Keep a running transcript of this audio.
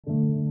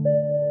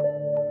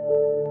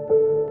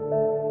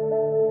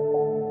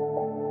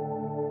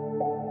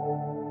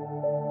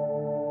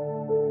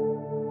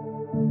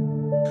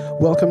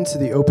Welcome to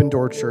the Open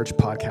Door Church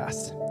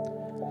podcast.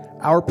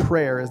 Our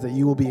prayer is that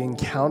you will be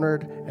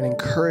encountered and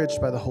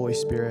encouraged by the Holy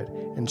Spirit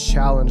and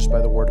challenged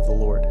by the word of the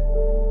Lord.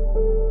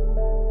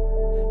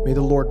 May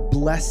the Lord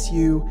bless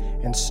you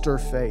and stir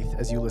faith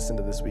as you listen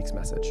to this week's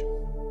message.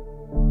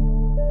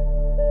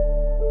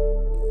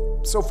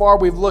 So far,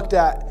 we've looked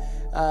at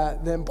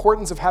the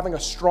importance of having a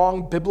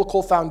strong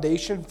biblical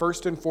foundation,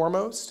 first and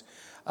foremost.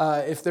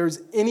 If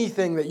there's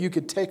anything that you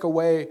could take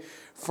away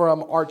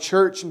from our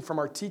church and from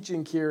our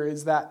teaching here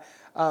is that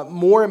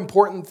more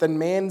important than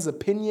man's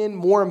opinion,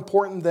 more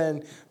important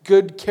than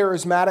good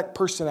charismatic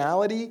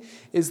personality,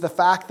 is the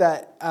fact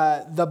that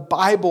the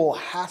Bible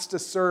has to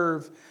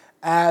serve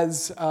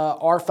as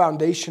our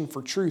foundation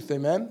for truth.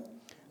 Amen?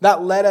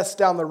 That led us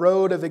down the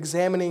road of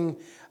examining,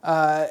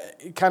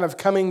 kind of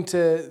coming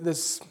to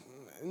this,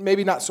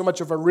 maybe not so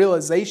much of a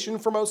realization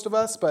for most of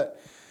us,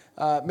 but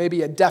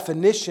maybe a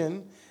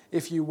definition,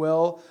 if you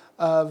will,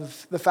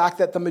 of the fact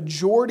that the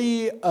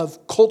majority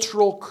of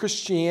cultural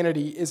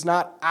Christianity is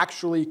not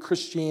actually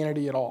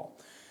Christianity at all.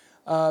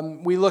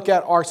 We look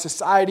at our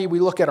society, we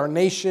look at our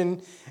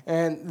nation,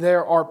 and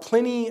there are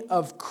plenty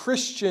of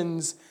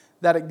Christians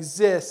that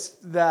exist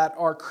that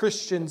are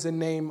Christians in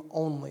name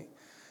only.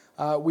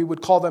 We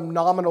would call them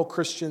nominal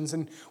Christians,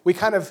 and we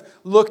kind of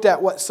looked at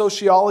what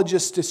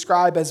sociologists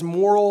describe as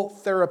moral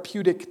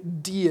therapeutic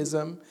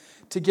deism,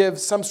 to give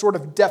some sort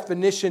of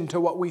definition to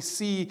what we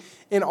see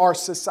in our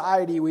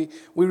society. We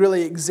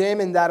really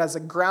examine that as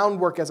a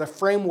groundwork, as a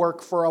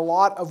framework for a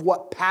lot of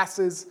what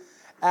passes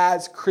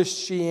as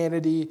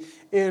Christianity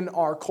in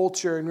our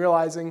culture, and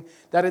realizing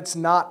that it's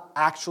not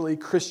actually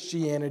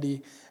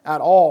Christianity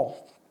at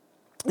all.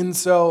 And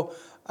so,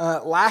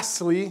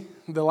 lastly,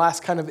 the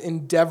last kind of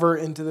endeavor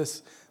into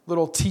this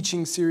little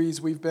teaching series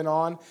we've been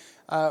on,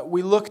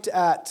 we looked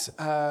at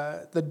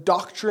the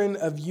doctrine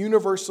of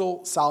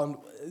universal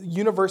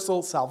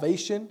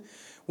salvation.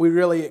 We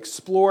really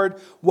explored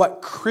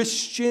what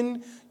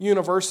Christian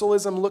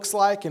universalism looks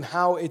like and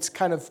how it's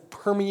kind of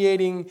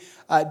permeating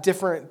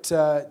different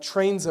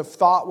trains of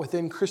thought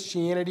within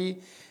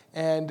Christianity,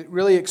 and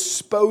really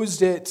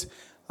exposed it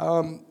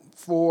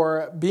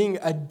for being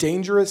a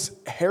dangerous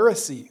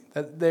heresy,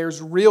 that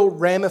there's real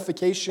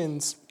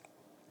ramifications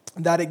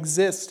that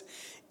exist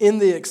in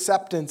the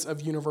acceptance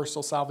of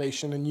universal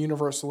salvation and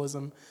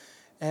universalism.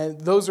 And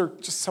those are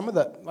just some of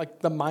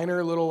the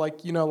minor little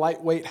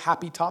lightweight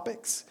happy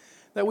topics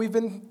that we've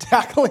been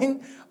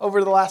tackling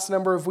over the last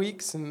number of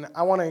weeks. And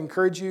I want to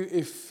encourage you,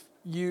 if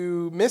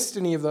you missed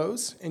any of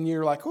those and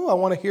you're like, oh, I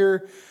want to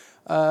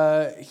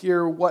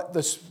hear what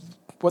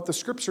the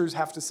scriptures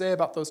have to say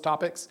about those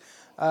topics,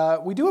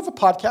 we do have a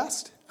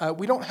podcast.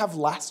 We don't have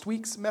last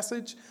week's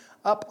message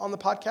up on the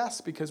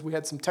podcast because we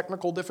had some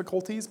technical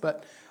difficulties,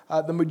 but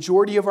the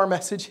majority of our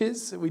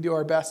messages, we do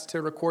our best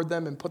to record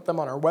them and put them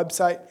on our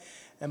website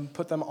and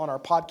put them on our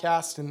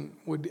podcast, and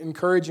would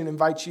encourage and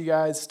invite you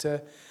guys to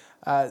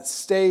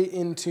stay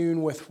in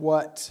tune with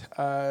what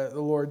the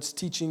Lord's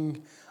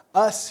teaching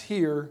us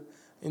here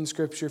in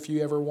Scripture if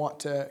you ever want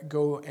to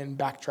go and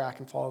backtrack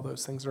and follow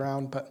those things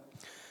around. But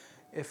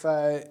if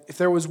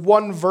there was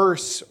one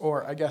verse,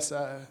 or I guess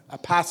a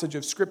passage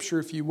of Scripture,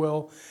 if you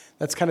will,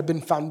 that's kind of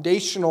been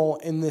foundational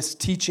in this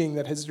teaching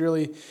that has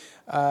really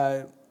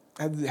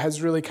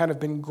kind of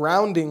been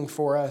grounding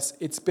for us,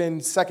 it's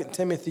been 2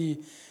 Timothy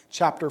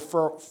chapter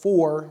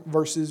 4,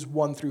 verses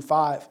 1 through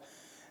 5.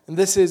 And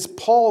this is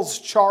Paul's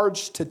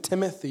charge to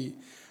Timothy.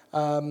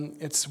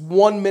 It's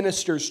one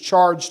minister's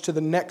charge to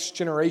the next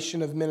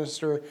generation of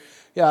minister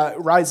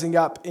rising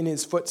up in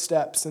his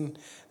footsteps. And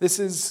this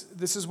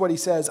is what he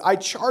says: I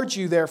charge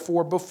you,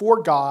 therefore,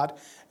 before God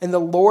and the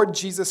Lord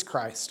Jesus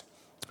Christ,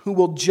 who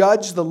will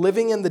judge the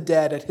living and the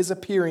dead at his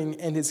appearing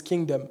and his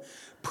kingdom.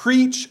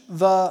 Preach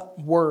the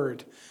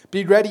word.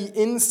 Be ready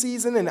in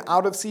season and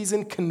out of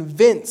season.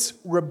 Convince,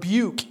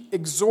 rebuke,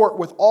 exhort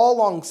with all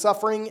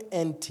longsuffering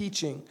and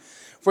teaching.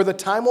 For the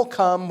time will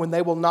come when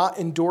they will not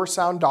endure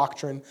sound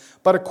doctrine,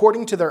 but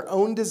according to their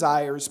own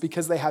desires,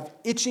 because they have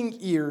itching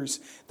ears,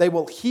 they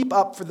will heap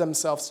up for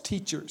themselves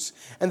teachers,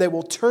 and they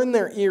will turn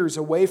their ears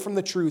away from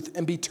the truth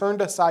and be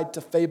turned aside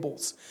to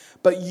fables.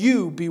 But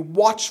you be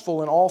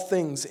watchful in all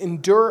things,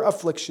 endure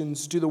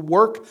afflictions, do the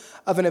work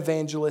of an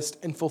evangelist,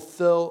 and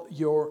fulfill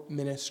your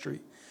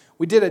ministry.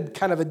 We did a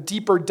kind of a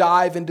deeper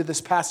dive into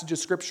this passage of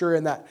Scripture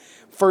in that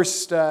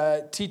first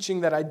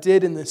teaching that I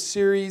did in this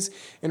series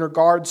in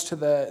regards to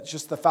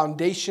the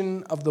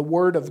foundation of the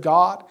Word of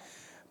God.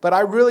 But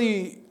I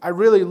really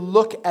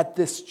look at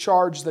this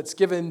charge that's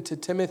given to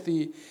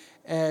Timothy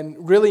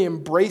and really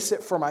embrace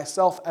it for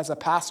myself as a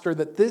pastor,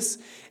 that this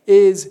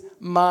is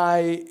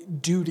my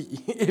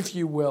duty, if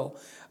you will,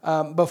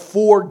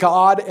 before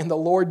God and the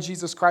Lord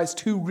Jesus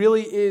Christ, who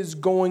really is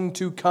going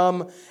to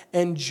come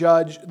and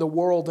judge the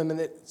world. And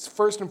it's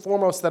first and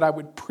foremost that I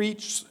would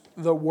preach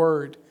the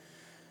word,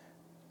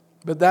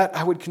 but that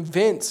I would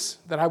convince,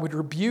 that I would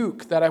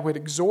rebuke, that I would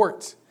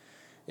exhort.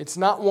 It's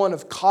not one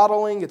of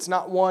coddling. It's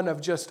not one of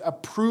just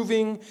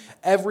approving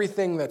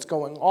everything that's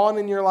going on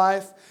in your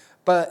life,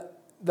 but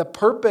the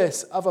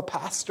purpose of a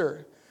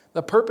pastor,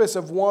 The purpose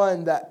of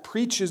one that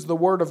preaches the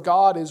word of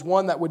God is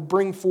one that would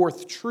bring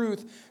forth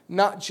truth,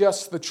 not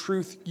just the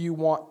truth you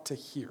want to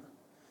hear.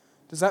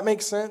 Does that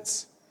make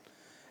sense?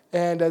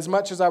 And as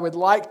much as I would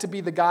like to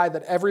be the guy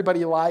that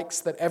everybody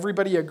likes, that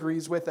everybody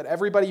agrees with, that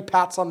everybody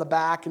pats on the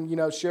back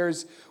and,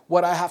 shares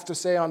what I have to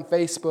say on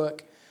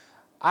Facebook,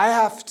 I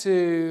have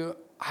to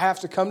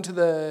come to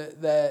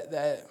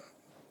the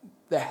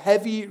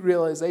heavy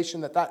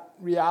realization that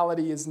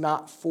reality is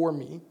not for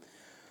me,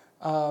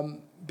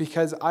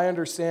 because I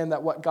understand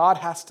that what God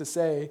has to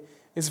say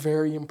is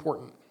very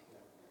important.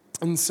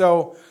 And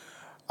so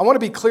I want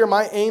to be clear,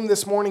 my aim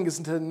this morning is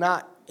to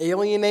not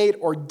alienate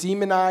or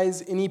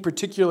demonize any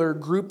particular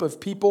group of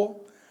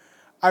people.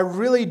 I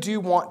really do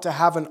want to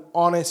have an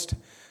honest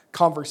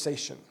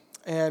conversation.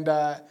 And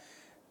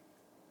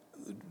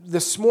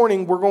this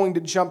morning, we're going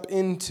to jump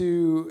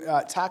into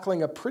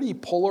tackling a pretty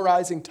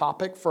polarizing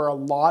topic for a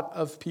lot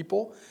of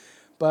people.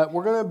 But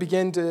we're going to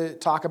begin to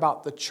talk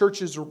about the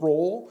church's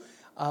role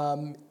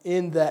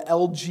in the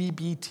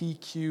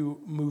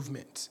LGBTQ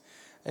movement.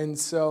 And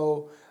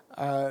so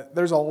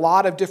there's a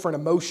lot of different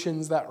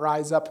emotions that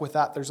rise up with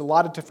that. There's a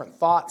lot of different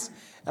thoughts.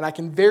 And I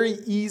can very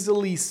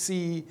easily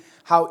see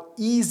how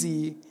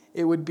easy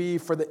it would be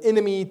for the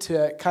enemy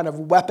to kind of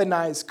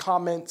weaponize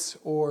comments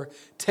or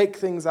take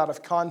things out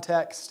of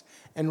context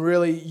and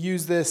really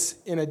use this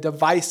in a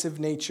divisive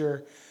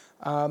nature.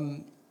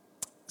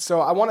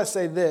 So I want to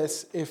say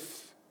this,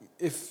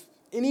 if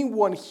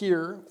anyone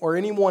here or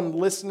anyone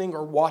listening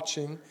or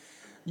watching,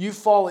 you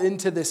fall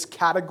into this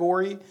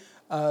category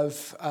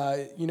of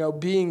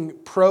being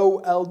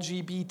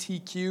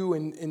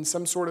pro-LGBTQ in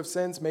some sort of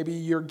sense, maybe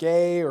you're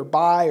gay or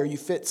bi or you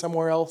fit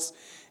somewhere else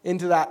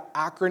into that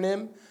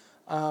acronym,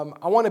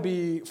 I want to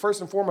be,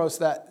 first and foremost,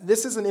 that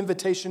this is an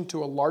invitation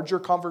to a larger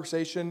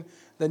conversation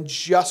than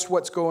just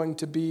what's going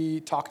to be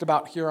talked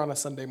about here on a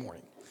Sunday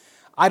morning.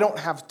 I don't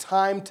have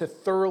time to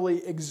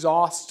thoroughly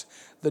exhaust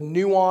the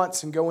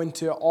nuance and go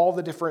into all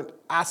the different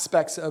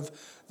aspects of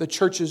the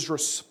church's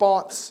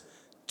response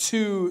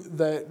to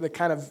the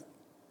kind of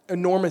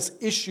enormous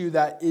issue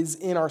that is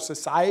in our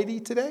society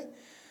today.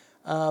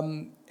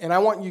 And I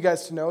want you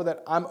guys to know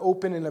that I'm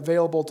open and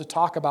available to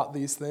talk about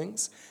these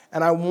things.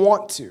 And I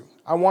want to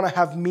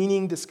have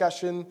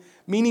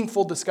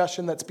meaningful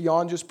discussion that's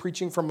beyond just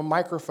preaching from a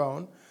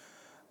microphone.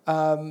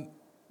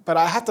 But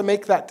I have to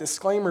make that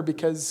disclaimer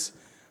because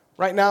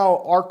right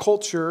now our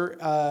culture,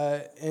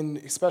 and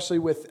especially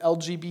with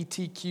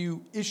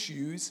LGBTQ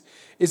issues,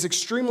 is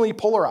extremely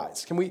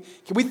polarized. Can we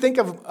think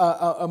of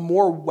a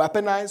more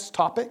weaponized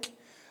topic?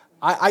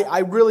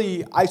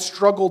 I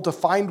struggle to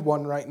find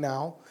one right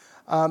now.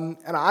 And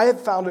I have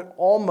found it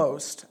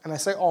almost, and I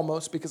say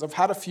almost because I've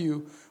had a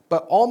few,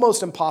 but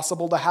almost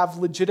impossible to have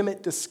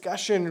legitimate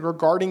discussion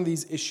regarding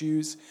these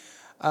issues,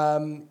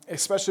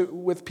 especially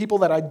with people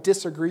that I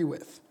disagree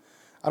with.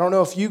 I don't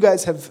know if you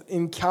guys have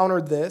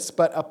encountered this,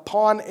 but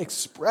upon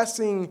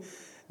expressing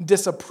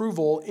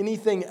disapproval,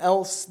 anything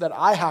else that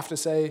I have to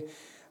say,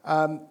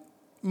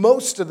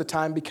 most of the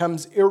time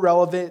becomes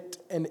irrelevant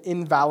and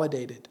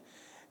invalidated.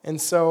 And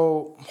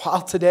so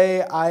while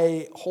today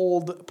I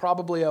hold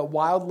probably a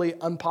wildly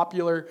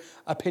unpopular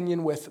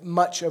opinion with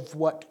much of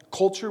what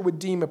culture would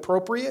deem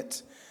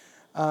appropriate,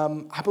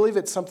 I believe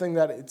it's something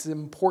that it's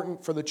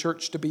important for the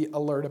church to be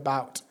alert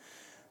about.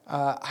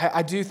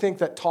 I do think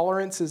that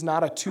tolerance is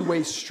not a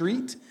two-way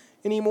street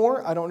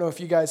anymore. I don't know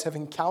if you guys have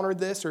encountered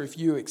this or if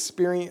you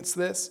experience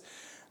this.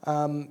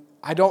 I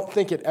don't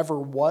think it ever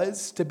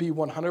was, to be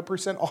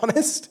 100%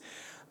 honest.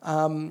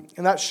 And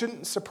that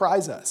shouldn't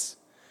surprise us.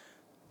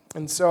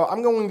 And so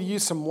I'm going to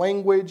use some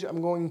language.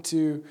 I'm going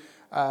to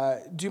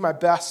do my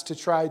best to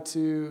try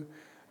to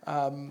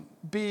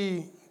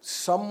be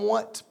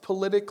somewhat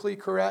politically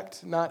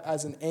correct, not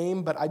as an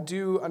aim, but I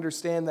do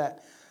understand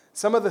that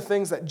some of the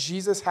things that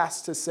Jesus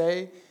has to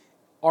say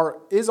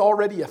is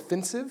already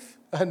offensive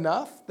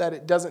enough that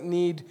it doesn't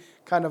need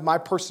kind of my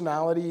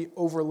personality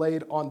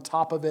overlaid on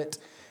top of it,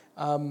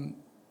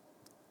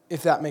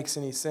 if that makes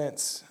any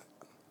sense.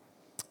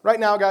 Right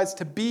now, guys,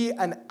 to be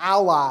an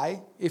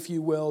ally, if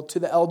you will, to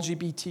the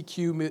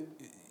LGBTQ,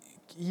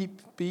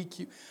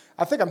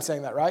 I think I'm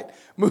saying that right,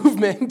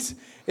 movement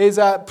is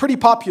pretty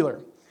popular,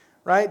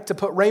 right? To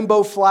put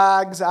rainbow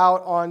flags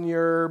out on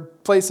your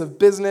place of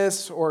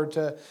business or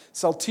to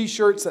sell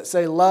T-shirts that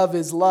say love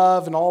is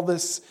love and all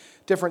this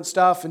different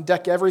stuff and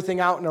deck everything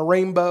out in a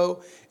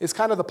rainbow is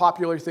kind of the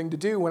popular thing to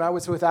do. When I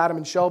was with Adam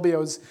and Shelby, I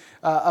was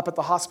up at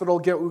the hospital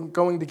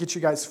going to get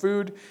you guys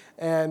food,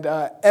 and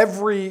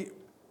every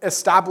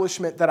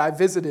establishment that I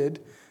visited,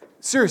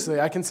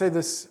 seriously, I can say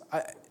this,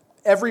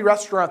 every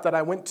restaurant that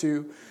I went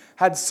to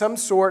had some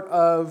sort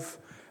of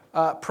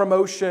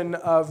promotion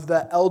of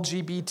the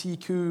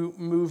LGBTQ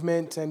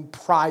movement and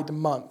Pride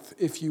Month,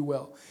 if you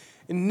will.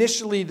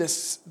 Initially,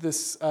 this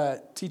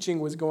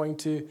teaching was going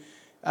to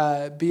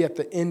be at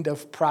the end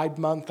of Pride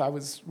Month. I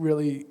was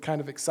really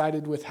kind of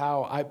excited with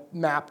how I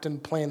mapped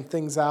and planned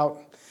things out.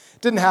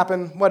 Didn't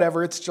happen,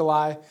 whatever, it's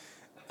July.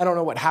 I don't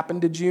know what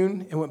happened to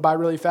June. It went by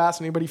really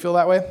fast. Anybody feel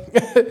that way?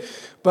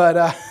 But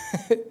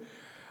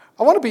I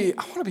I want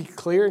to be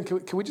clear, and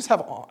can we just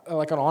have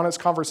like an honest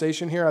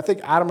conversation here? I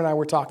think Adam and I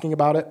were talking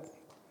about it.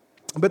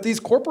 But these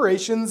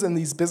corporations and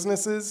these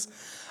businesses,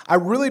 I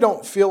really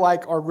don't feel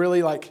like are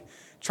really like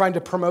trying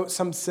to promote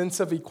some sense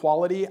of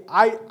equality.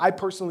 I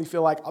personally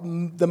feel like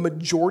the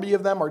majority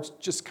of them are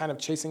just kind of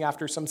chasing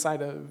after some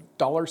side of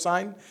dollar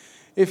sign,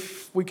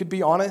 if we could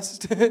be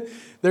honest.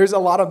 There's a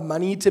lot of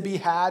money to be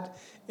had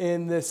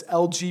in this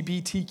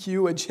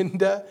LGBTQ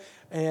agenda,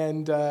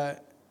 and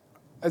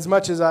as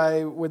much as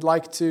I would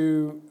like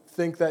to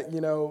think that,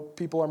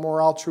 people are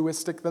more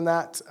altruistic than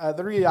that,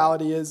 the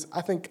reality is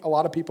I think a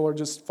lot of people are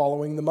just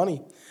following the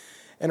money.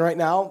 And right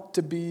now,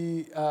 to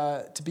be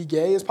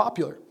gay is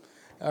popular,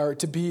 or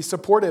to be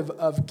supportive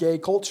of gay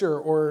culture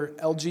or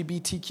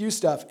LGBTQ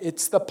stuff.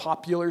 It's the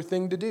popular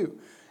thing to do.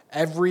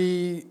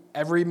 Every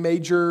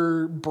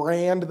major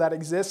brand that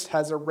exists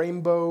has a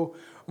rainbow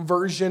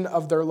version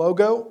of their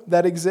logo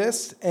that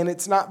exists, and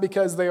it's not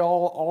because they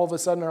all of a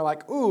sudden are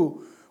like,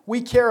 ooh, we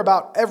care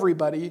about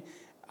everybody.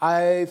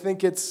 I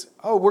think it's,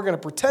 we're going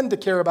to pretend to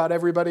care about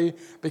everybody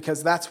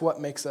because that's what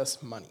makes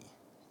us money.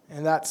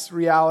 And that's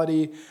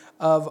reality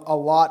of a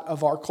lot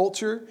of our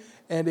culture,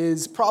 and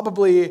is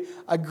probably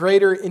a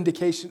greater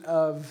indication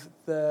of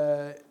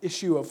the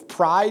issue of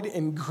pride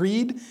and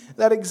greed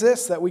that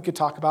exists that we could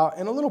talk about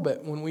in a little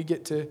bit when we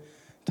get to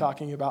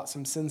talking about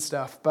some sin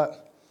stuff.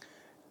 But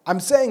I'm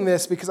saying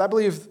this because I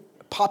believe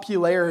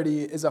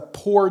popularity is a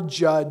poor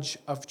judge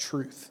of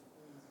truth.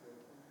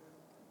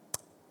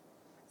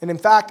 And in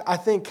fact, I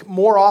think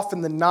more often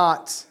than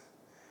not,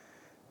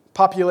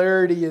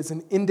 popularity is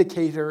an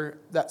indicator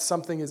that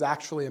something is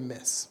actually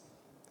amiss.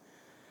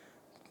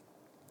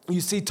 You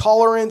see,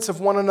 tolerance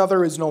of one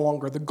another is no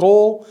longer the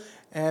goal,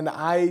 and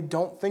I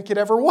don't think it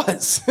ever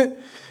was.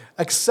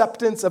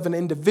 Acceptance of an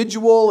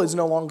individual is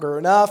no longer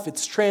enough.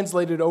 It's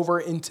translated over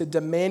into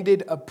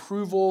demanded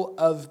approval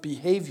of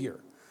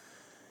behavior.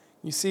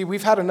 You see,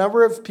 we've had a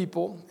number of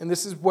people, and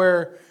this is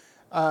where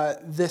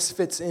this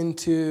fits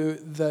into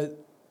the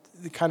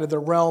kind of the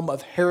realm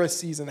of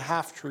heresies and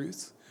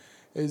half-truths,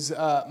 is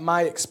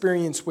my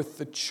experience with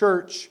the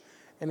church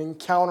and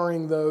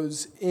encountering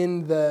those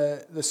in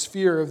the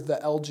sphere of the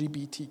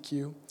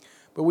LGBTQ.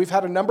 But we've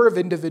had a number of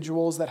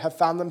individuals that have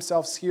found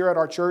themselves here at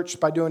our church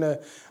by doing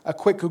a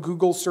quick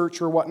Google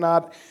search or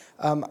whatnot.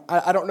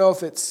 I don't know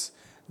if it's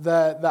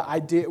the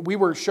idea. We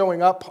were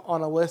showing up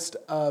on a list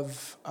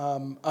of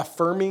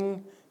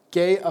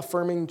gay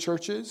affirming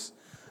churches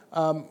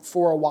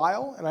for a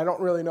while, and I don't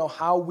really know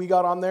how we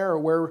got on there or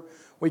where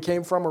we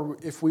came from, or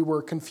if we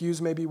were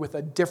confused maybe with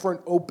a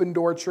different open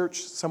door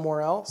church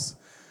somewhere else.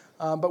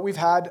 But we've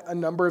had a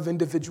number of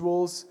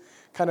individuals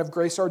kind of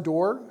grace our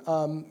door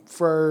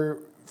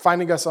for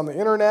finding us on the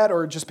internet,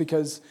 or just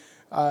because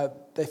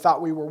they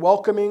thought we were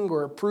welcoming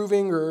or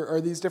approving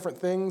or these different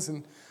things.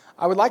 And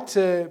I would like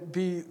to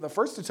be the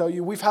first to tell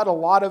you, we've had a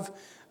lot of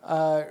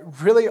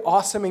really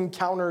awesome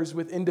encounters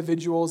with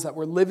individuals that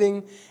were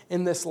living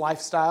in this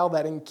lifestyle,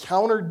 that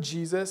encountered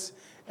Jesus,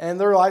 and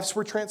their lives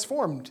were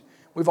transformed.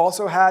 We've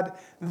also had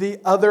the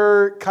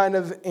other kind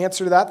of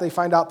answer to that. They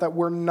find out that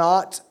we're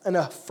not an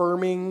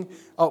affirming,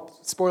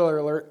 spoiler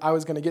alert, I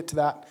was going to get to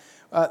that,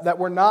 that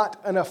we're not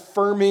an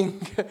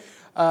affirming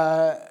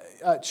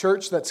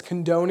church that's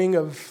condoning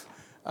of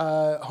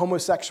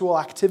homosexual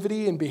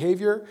activity and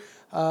behavior.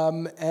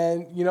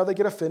 And, they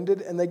get offended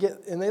and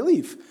they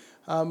leave.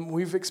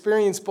 We've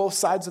experienced both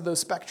sides of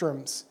those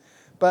spectrums.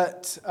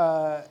 But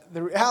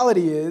the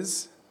reality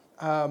is,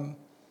 I'm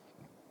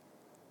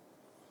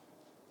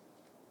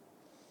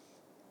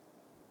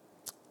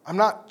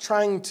not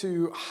trying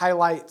to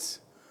highlight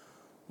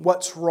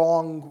what's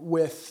wrong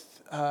with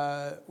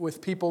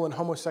people in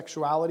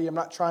homosexuality. I'm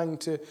not trying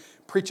to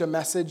preach a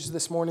message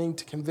this morning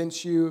to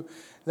convince you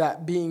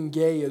that being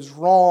gay is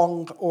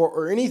wrong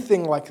or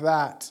anything like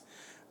that.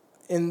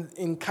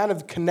 In kind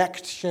of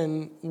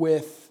connection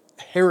with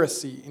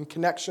heresy, in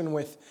connection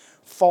with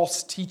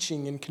false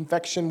teaching, in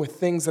connection with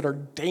things that are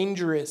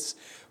dangerous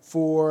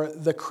for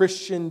the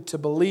Christian to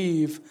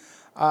believe,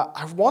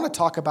 I want to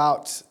talk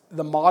about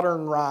the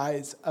modern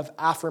rise of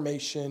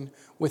affirmation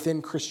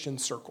within Christian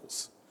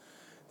circles.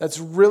 That's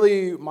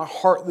really my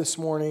heart this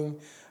morning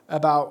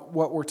about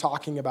what we're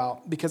talking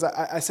about, because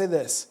I say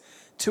this: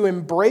 to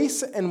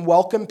embrace and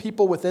welcome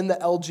people within the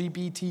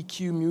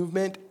LGBTQ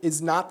movement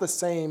is not the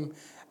same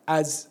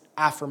as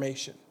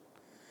affirmation.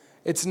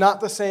 It's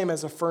not the same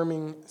as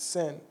affirming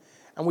sin.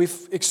 And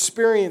we've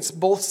experienced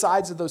both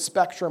sides of the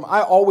spectrum.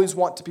 I always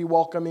want to be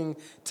welcoming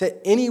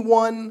to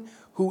anyone,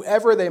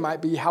 whoever they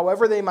might be,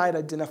 however they might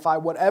identify,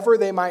 whatever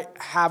they might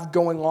have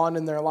going on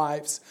in their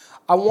lives.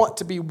 I want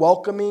to be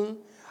welcoming.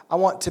 I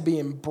want to be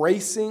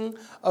embracing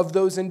of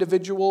those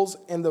individuals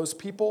and those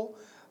people.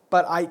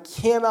 But I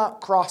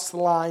cannot cross the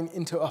line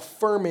into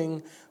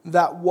affirming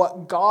that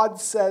what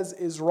God says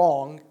is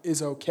wrong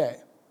is okay.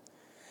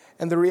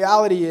 And the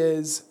reality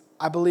is,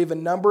 I believe a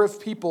number of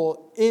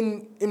people,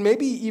 in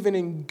maybe even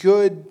in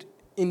good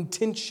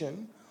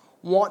intention,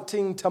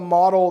 wanting to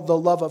model the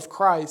love of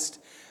Christ,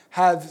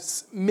 have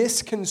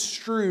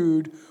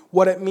misconstrued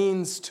what it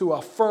means to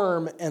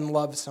affirm and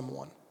love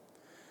someone.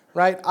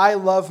 right? I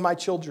love my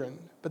children,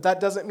 but that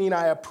doesn't mean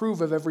I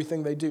approve of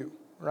everything they do,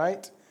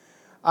 right?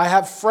 I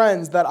have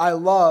friends that I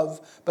love,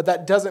 but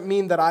that doesn't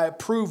mean that I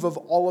approve of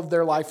all of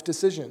their life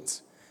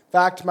decisions. In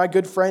fact, my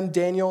good friend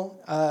Daniel,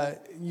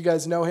 you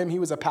guys know him. He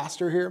was a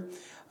pastor here.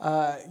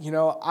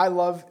 I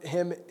love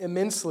him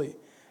immensely.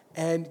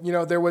 And,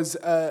 there was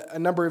a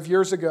number of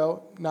years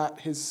ago,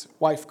 not his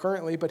wife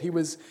currently, but he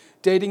was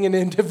dating an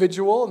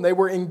individual, and they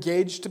were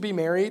engaged to be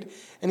married.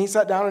 And he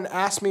sat down and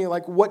asked me,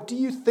 what do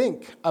you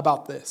think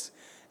about this?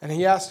 And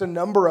he asked a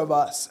number of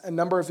us, a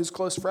number of his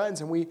close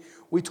friends, and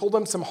we told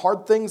him some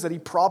hard things that he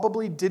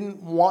probably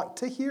didn't want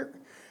to hear,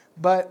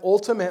 but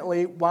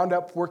ultimately wound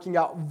up working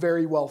out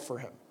very well for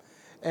him.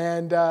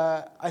 And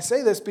I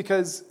say this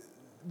because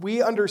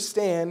we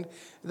understand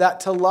that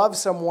to love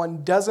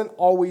someone doesn't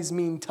always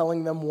mean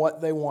telling them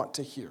what they want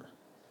to hear.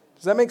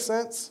 Does that make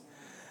sense?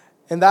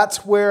 And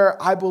that's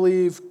where I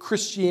believe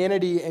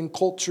Christianity and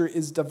culture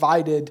is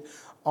divided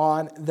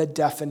on the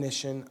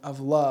definition of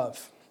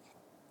love.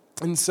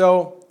 And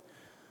so,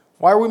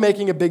 why are we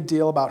making a big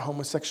deal about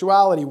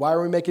homosexuality? Why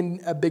are we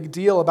making a big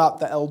deal about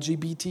the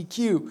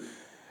LGBTQ?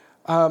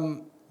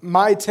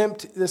 My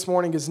attempt this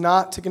morning is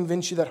not to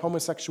convince you that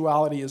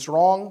homosexuality is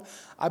wrong.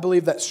 I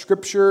believe that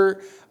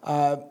Scripture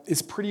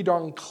is pretty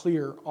darn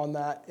clear on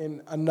that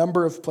in a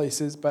number of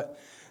places. But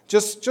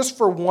just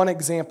for one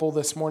example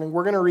this morning,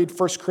 we're going to read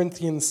 1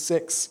 Corinthians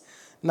 6,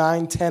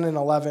 9, 10, and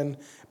 11,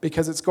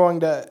 because it's going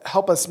to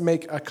help us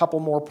make a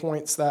couple more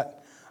points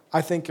that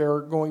I think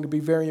are going to be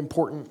very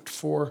important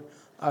for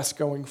us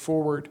going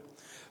forward.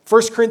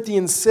 1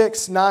 Corinthians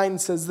 6, 9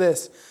 says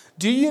this,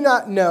 "Do you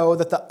not know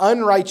that the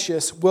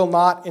unrighteous will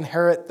not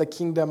inherit the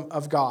kingdom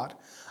of God?"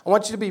 I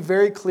want you to be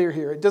very clear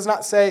here. It does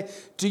not say,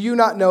 "Do you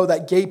not know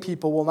that gay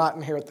people will not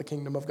inherit the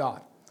kingdom of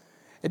God?"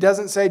 It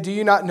doesn't say, "Do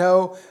you not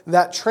know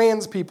that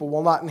trans people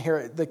will not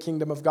inherit the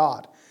kingdom of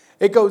God?"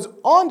 It goes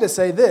on to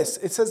say this.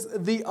 It says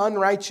the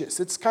unrighteous.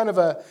 It's kind of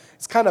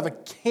a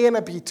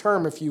canopy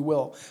term, if you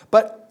will.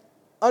 But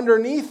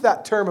underneath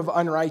that term of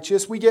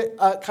unrighteous, we get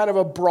kind of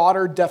a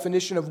broader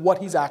definition of what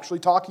he's actually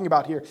talking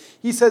about here.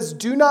 He says,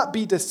 "Do not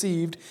be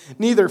deceived,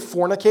 neither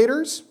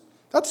fornicators,"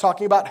 that's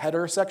talking about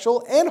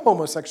heterosexual and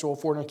homosexual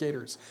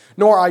fornicators,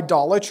 "nor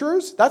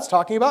idolaters," that's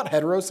talking about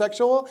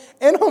heterosexual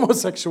and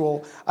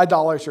homosexual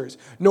idolaters,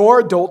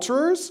 "nor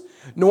adulterers,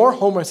 nor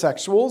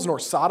homosexuals, nor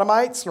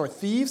sodomites, nor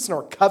thieves,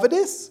 nor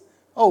covetous."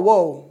 Oh,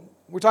 whoa,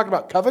 we're talking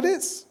about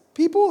covetous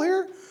people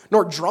here?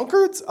 "Nor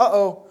drunkards."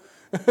 Uh-oh.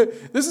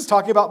 This is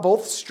talking about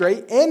both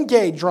straight and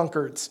gay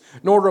drunkards.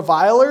 "Nor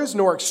revilers,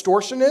 nor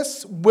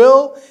extortionists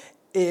will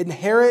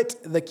inherit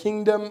the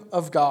kingdom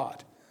of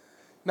God."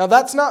 Now,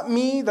 that's not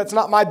me. That's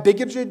not my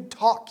bigoted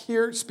talk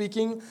here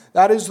speaking.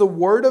 That is the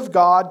word of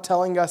God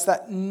telling us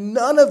that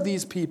none of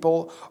these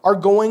people are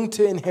going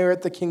to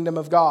inherit the kingdom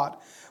of God.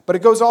 But it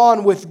goes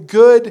on with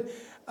good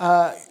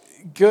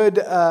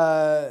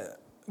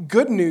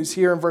news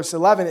here in verse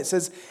 11. It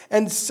says,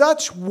 "And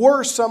such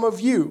were some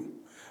of you.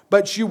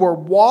 But you were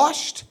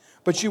washed,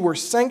 but you were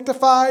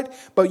sanctified,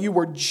 but you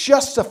were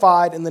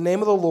justified in the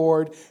name of the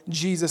Lord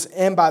Jesus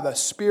and by the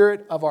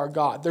Spirit of our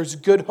God." There's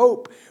good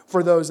hope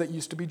for those that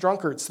used to be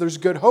drunkards. There's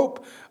good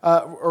hope,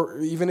 or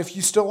even if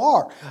you still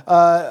are,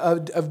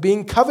 of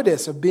being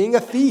covetous, of being a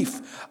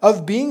thief,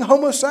 of being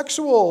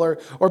homosexual,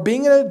 or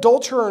being an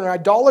adulterer, an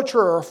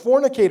idolater, or a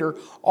fornicator.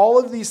 All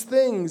of these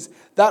things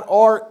that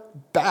are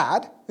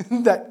bad,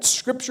 that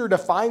Scripture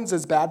defines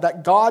as bad,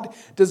 that God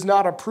does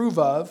not approve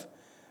of.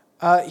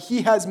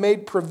 He has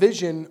made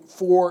provision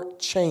for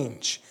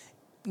change,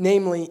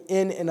 namely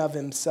in and of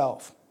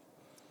himself.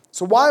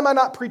 So why am I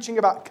not preaching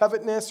about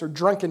covetousness or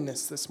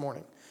drunkenness this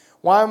morning?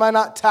 Why am I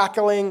not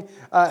tackling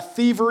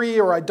thievery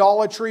or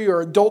idolatry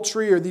or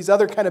adultery or these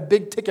other kind of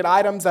big ticket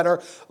items that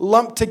are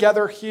lumped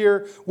together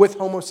here with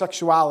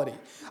homosexuality?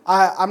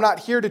 I'm not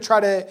here to try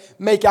to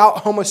make out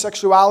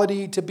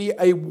homosexuality to be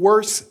a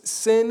worse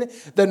sin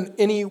than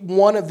any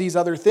one of these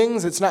other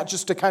things. It's not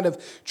just to kind of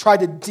try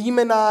to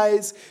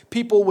demonize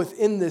people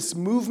within this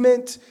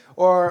movement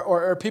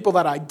or people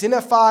that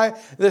identify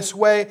this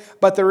way.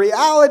 But the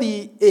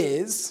reality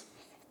is,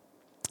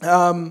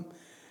 the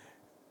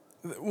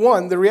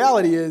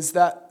reality is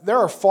that there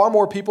are far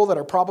more people that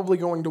are probably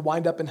going to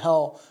wind up in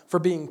hell for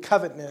being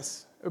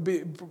covetousness,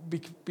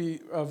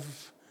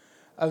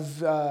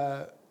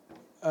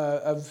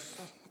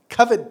 of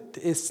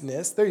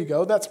covetousness. There you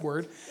go. That's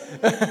word.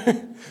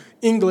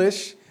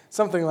 English,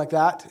 something like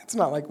that. It's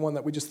not like one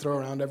that we just throw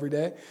around every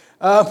day.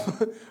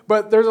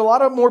 But there's a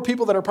lot of more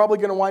people that are probably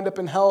going to wind up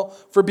in hell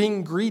for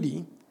being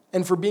greedy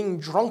and for being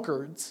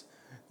drunkards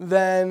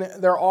than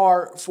there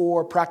are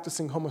for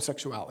practicing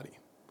homosexuality.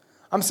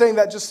 I'm saying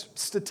that just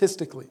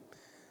statistically.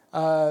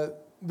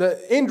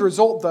 The end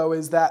result, though,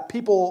 is that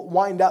people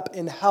wind up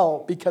in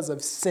hell because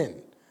of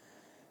sin,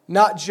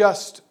 not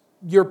just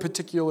your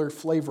particular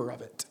flavor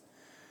of it.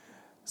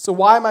 So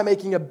why am I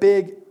making a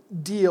big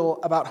deal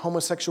about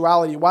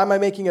homosexuality? Why am I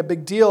making a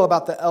big deal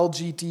about the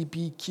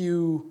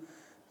LGBTQ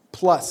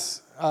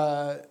plus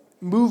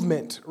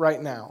movement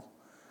right now?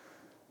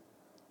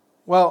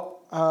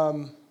 Well,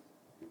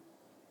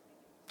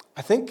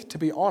 I think, to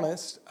be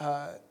honest,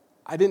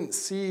 I didn't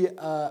see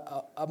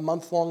a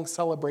month-long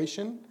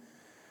celebration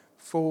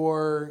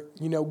for,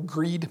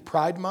 Greed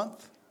Pride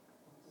Month.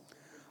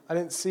 I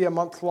didn't see a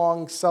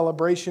month-long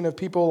celebration of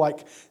people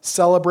like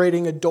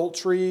celebrating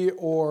adultery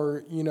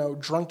or,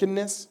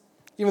 drunkenness,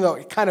 even though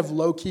it kind of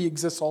low-key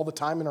exists all the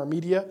time in our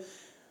media.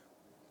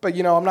 But,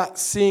 I'm not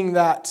seeing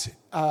that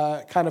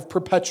kind of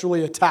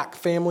perpetually attack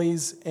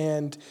families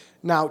and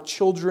now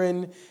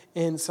children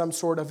in some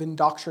sort of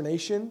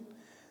indoctrination.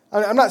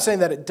 I'm not saying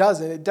that it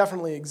doesn't. It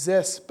definitely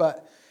exists.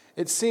 But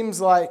it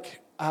seems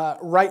like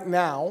right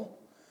now,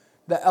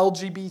 the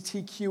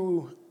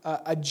LGBTQ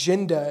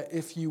agenda,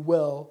 if you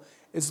will,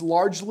 is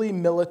largely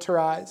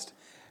militarized,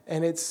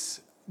 and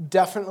it's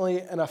definitely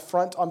an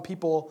affront on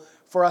people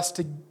for us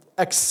to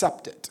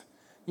accept it.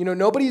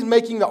 Nobody's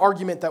making the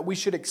argument that we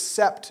should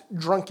accept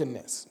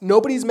drunkenness.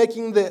 Nobody's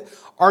making the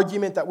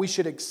argument that we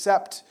should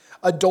accept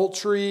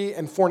adultery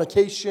and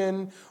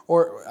fornication,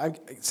 or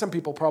some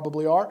people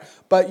probably are.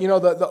 But,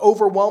 the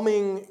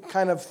overwhelming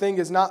kind of thing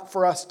is not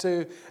for us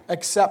to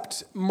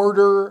accept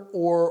murder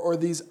or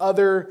these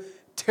other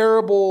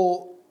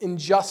terrible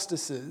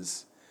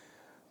injustices.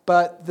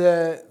 But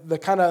the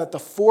kind of at the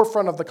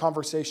forefront of the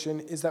conversation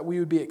is that we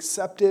would be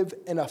acceptive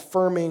and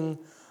affirming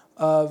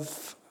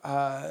of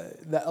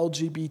the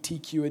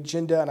LGBTQ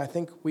agenda, and I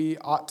think we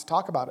ought to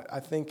talk about it. I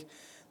think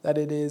that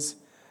it is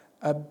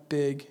a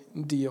big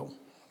deal.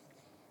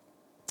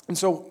 And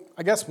so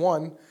I guess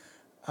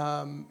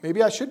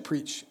maybe I should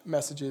preach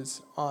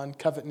messages on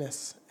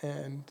covetousness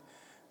and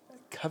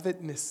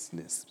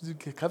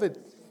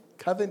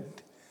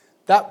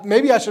that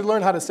maybe I should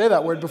learn how to say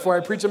that word before I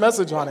preach a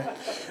message on it.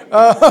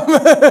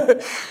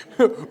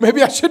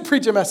 Maybe I should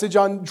preach a message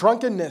on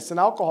drunkenness and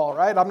alcohol,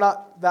 right? I'm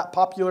not that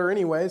popular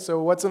anyway,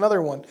 so what's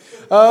another one?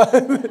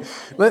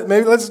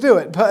 Maybe let's do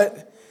it.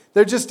 But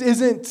there just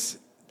isn't,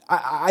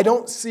 I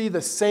don't see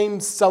the same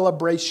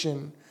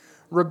celebration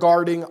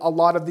regarding a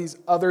lot of these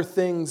other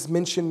things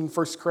mentioned in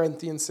 1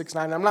 Corinthians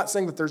 6:9. I'm not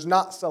saying that there's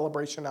not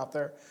celebration out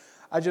there.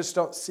 I just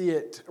don't see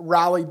it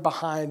rallied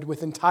behind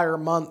with entire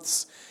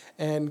months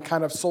and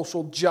kind of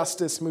social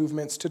justice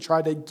movements to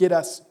try to get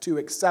us to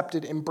accept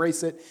it,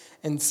 embrace it,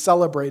 and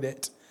celebrate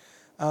it.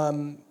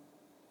 I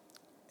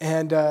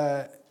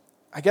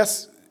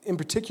guess in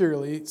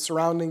particularly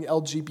surrounding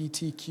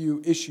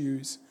LGBTQ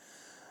issues,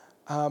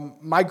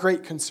 my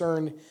great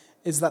concern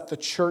is that the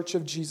Church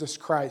of Jesus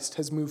Christ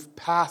has moved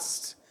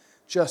past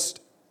just,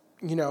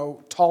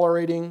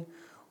 tolerating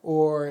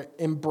or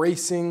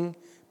embracing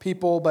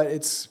people, but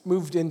it's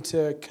moved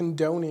into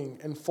condoning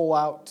and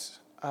full-out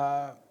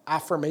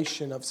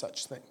affirmation of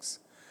such things.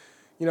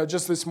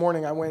 Just this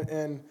morning I went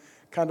and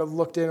kind of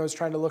looked in. I was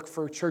trying to look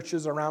for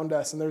churches around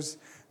us, and there's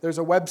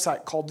a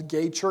website called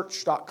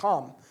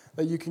gaychurch.com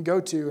that you can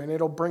go to, and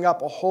it'll bring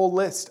up a whole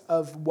list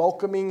of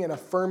welcoming and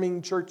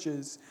affirming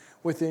churches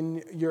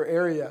within your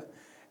area.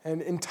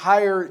 And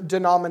entire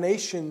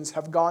denominations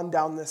have gone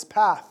down this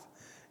path.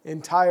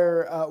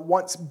 Entire,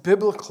 once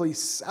biblically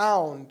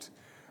sound,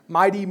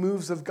 mighty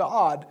moves of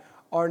God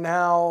are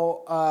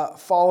now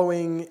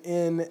following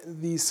in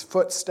these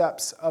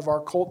footsteps of our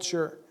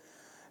culture.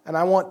 And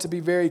I want to be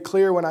very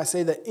clear when I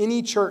say that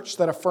any church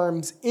that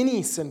affirms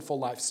any sinful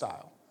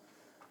lifestyle,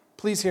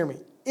 please hear me,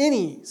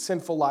 any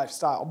sinful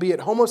lifestyle, be it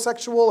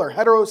homosexual or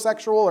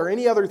heterosexual or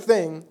any other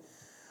thing,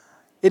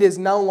 it is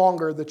no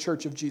longer the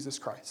Church of Jesus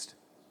Christ.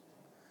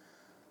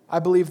 I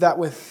believe that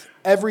with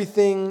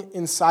everything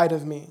inside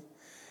of me.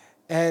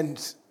 And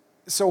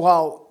so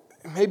while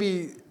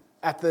maybe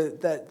at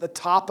the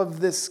top of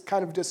this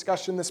kind of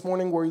discussion this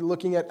morning, we're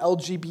looking at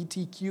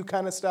LGBTQ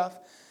kind of stuff,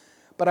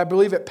 but I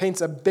believe it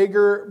paints a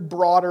bigger,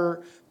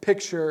 broader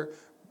picture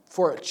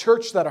for a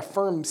church that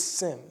affirms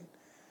sin.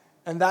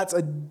 And that's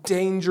a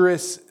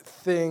dangerous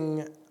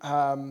thing.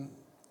 I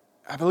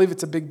believe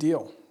it's a big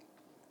deal.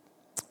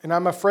 And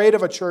I'm afraid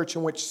of a church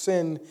in which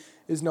sin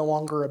is no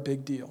longer a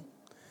big deal.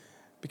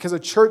 Because a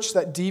church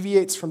that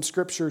deviates from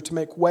Scripture to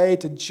make way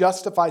to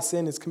justify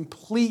sin is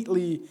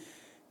completely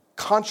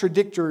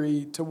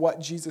contradictory to what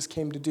Jesus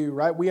came to do,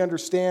 right? We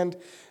understand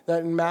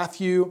that in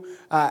Matthew,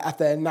 at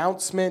the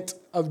announcement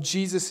of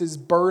Jesus'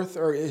 birth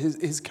or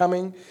his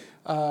coming,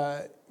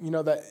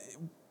 that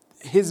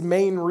his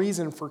main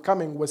reason for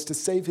coming was to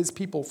save his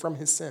people from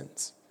his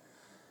sins.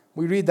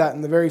 We read that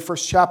in the very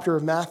first chapter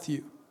of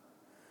Matthew.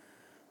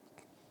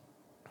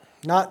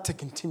 Not to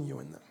continue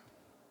in them.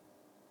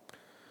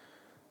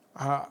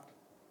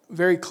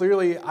 Very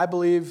clearly, I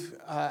believe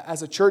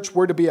as a church,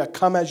 we're to be a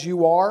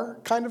come-as-you-are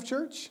kind of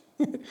church.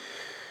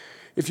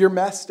 If you're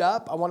messed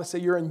up, I want to say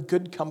you're in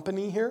good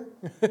company here.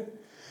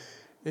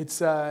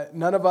 It's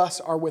none of us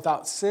are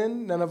without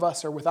sin. None of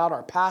us are without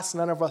our past.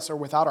 None of us are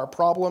without our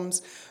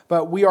problems.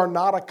 But we are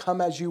not a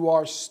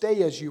come-as-you-are,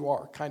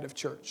 stay-as-you-are kind of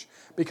church.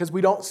 Because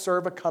we don't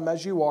serve a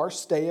come-as-you-are,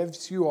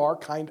 stay-as-you-are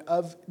kind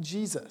of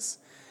Jesus.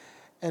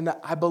 And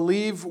I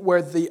believe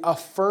where the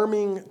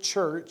affirming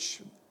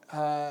church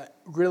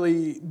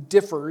really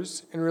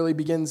differs and really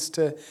begins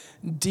to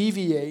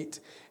deviate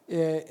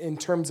in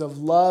terms of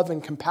love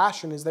and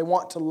compassion is they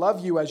want to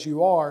love you as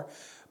you are,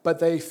 but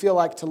they feel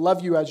like to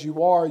love you as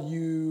you are,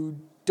 you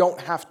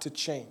don't have to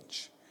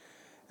change.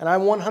 And I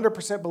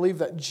 100% believe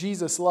that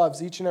Jesus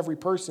loves each and every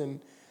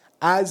person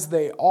as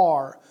they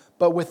are,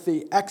 but with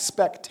the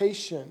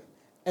expectation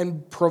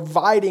and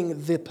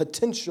providing the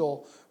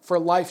potential for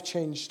life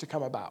change to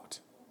come about.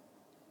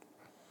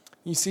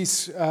 You see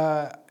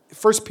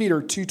 1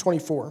 Peter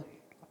 2:24.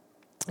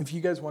 If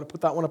you guys want to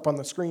put that one up on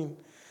the screen,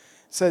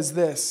 it says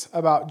this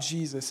about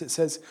Jesus. It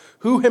says,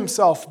 who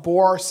himself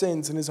bore our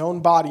sins in his own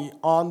body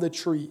on the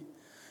tree,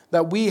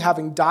 that we,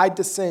 having died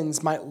to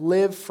sins, might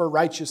live for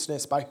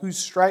righteousness, by whose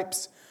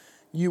stripes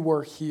you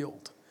were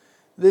healed.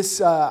 This,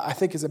 I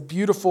think, is a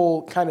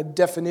beautiful kind of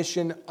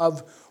definition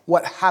of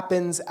what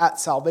happens at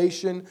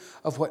salvation,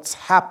 of what's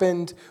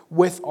happened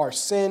with our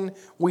sin.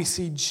 We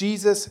see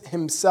Jesus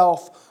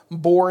himself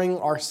boring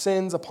our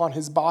sins upon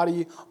his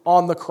body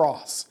on the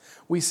cross.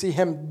 We see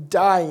him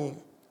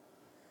dying,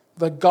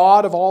 the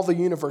God of all the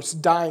universe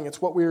dying.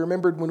 It's what we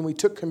remembered when we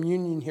took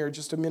communion here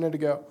just a minute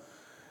ago,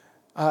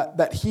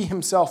 that he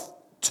himself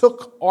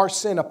took our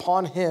sin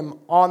upon him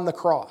on the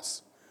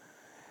cross.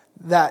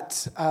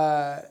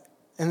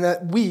 And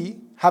that we,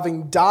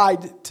 having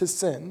died to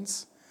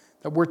sins,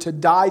 that we're to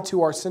die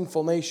to our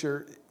sinful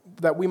nature,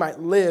 that we might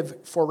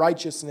live for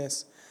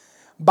righteousness,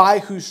 by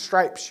whose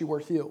stripes you were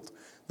healed.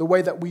 The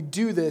way that we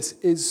do this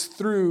is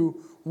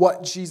through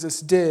what Jesus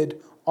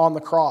did on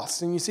the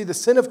cross. And you see, the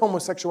sin of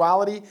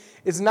homosexuality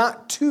is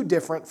not too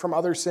different from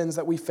other sins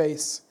that we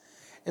face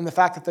in the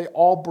fact that they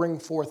all bring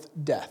forth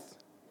death.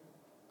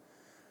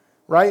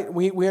 Right?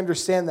 We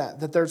understand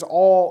that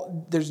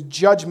there's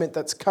judgment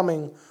that's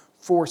coming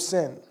for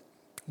sin.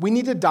 We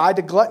need to die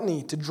to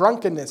gluttony, to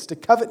drunkenness, to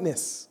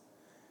covetousness.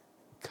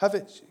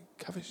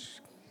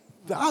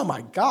 Oh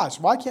my gosh,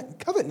 why can't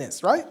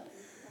covetousness, right?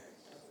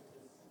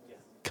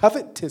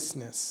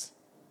 Covetousness.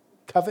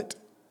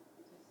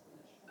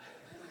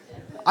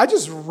 I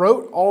just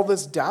wrote all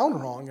this down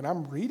wrong and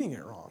I'm reading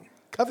it wrong.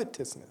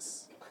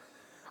 Covetousness.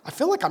 I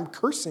feel like I'm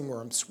cursing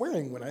or I'm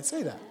swearing when I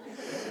say that.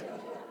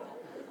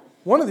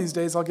 One of these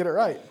days I'll get it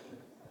right.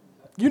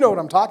 You know what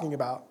I'm talking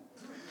about.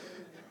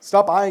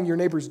 Stop eyeing your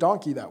neighbor's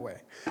donkey that way.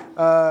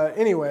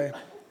 Anyway,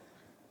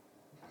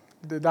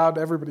 now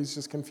everybody's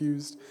just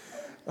confused.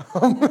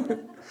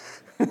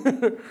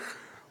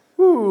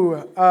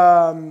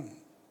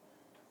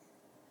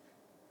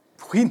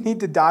 We need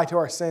to die to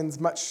our sins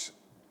much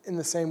in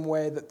the same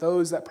way that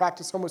those that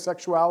practice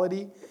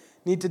homosexuality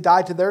need to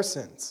die to their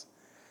sins.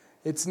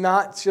 It's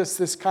not just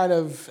this kind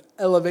of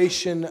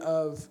elevation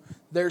of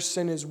their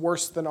sin is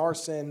worse than our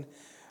sin.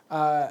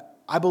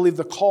 I believe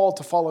the call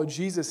to follow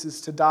Jesus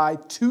is to die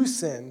to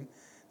sin,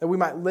 that we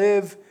might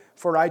live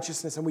for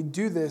righteousness. And we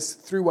do this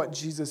through what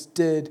Jesus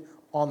did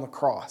on the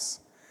cross.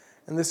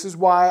 And this is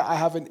why I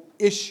have an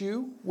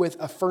issue with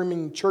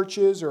affirming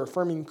churches or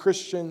affirming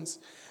Christians,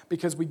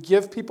 because we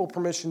give people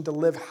permission to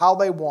live how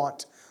they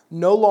want,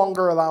 no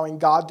longer allowing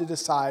God to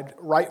decide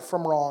right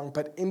from wrong,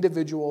 but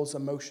individuals'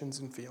 emotions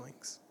and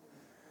feelings.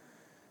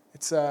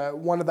 It's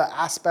one of the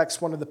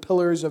aspects, one of the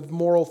pillars of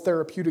moral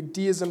therapeutic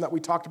deism that we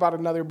talked about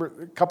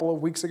a couple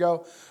of weeks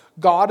ago.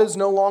 God is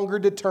no longer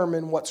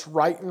determined what's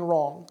right and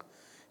wrong.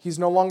 He's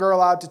no longer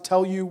allowed to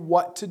tell you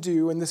what to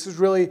do. And this is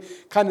really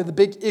kind of the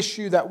big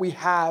issue that we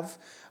have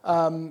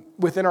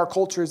within our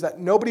culture, is that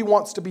nobody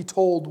wants to be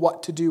told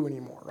what to do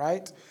anymore,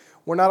 right?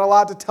 We're not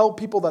allowed to tell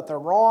people that they're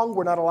wrong.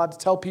 We're not allowed to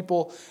tell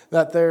people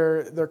that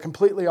they're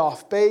completely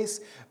off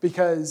base,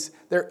 because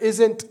there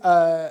isn't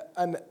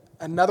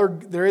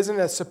there isn't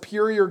a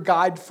superior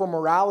guide for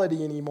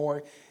morality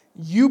anymore.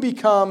 You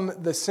become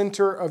the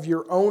center of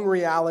your own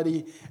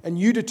reality, and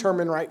you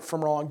determine right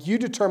from wrong. You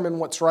determine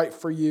what's right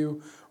for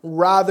you,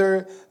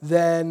 rather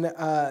than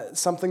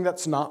something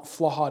that's not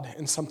flawed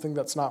and something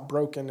that's not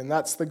broken. And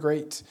that's the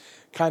great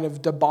kind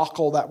of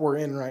debacle that we're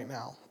in right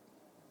now.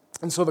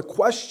 And so the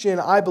question,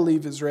 I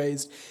believe, is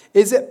raised: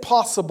 is it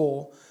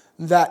possible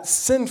that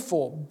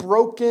sinful,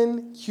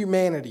 broken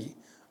humanity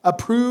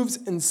approves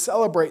and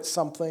celebrates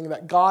something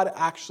that God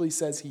actually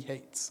says he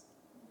hates?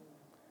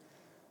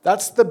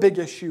 That's the big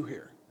issue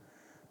here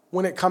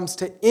when it comes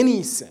to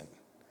any sin.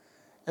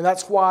 And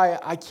that's why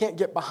I can't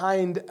get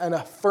behind an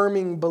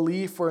affirming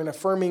belief or an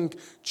affirming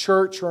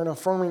church or an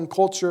affirming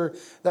culture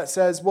that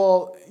says,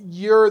 well,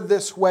 you're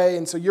this way,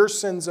 and so your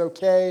sin's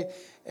okay,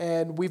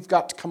 and we've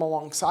got to come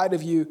alongside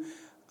of you.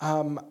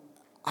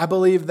 I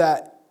believe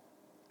that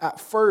at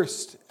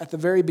first, at the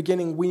very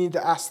beginning, we need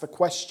to ask the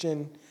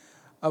question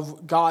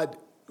of God,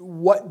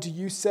 what do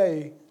you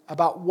say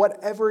about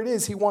whatever it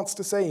is he wants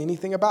to say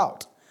anything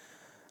about?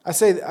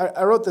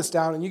 I wrote this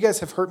down, and you guys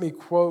have heard me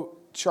quote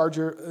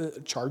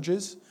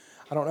Charges.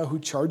 I don't know who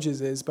Charges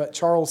is, but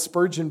Charles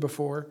Spurgeon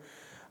before.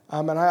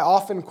 And I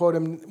often quote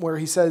him where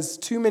he says,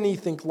 too many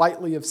think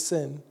lightly of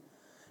sin,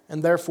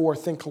 and therefore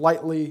think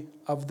lightly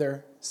of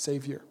their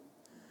Savior.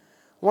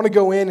 I want to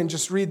go in and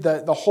just read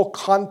the whole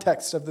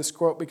context of this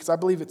quote, because I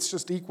believe it's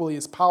just equally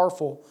as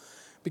powerful.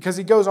 Because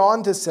he goes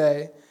on to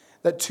say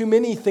that too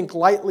many think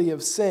lightly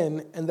of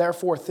sin, and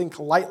therefore think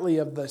lightly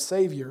of the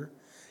Savior.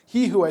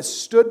 He who has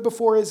stood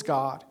before his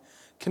God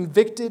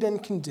convicted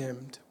and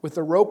condemned, with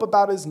a rope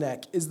about his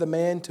neck, is the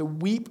man to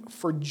weep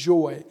for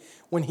joy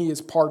when he is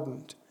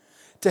pardoned,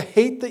 to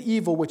hate the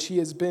evil which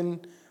has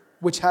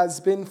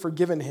been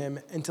forgiven him,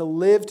 and to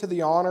live to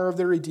the honor of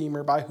the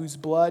Redeemer, by whose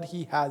blood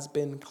he has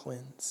been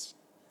cleansed.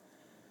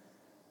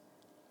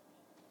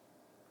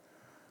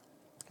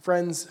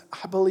 Friends,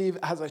 I believe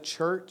as a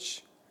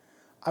church,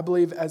 I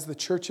believe as the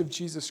Church of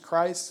Jesus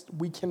Christ,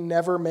 we can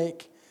never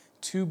make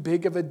too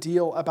big of a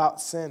deal about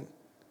sin.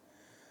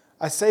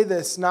 I say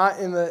this not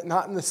in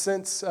the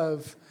sense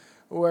of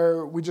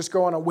where we just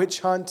go on a witch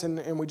hunt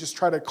and we just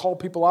try to call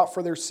people out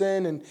for their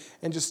sin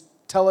and just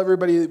tell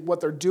everybody what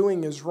they're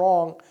doing is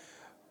wrong.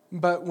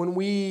 But when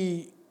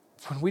we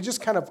just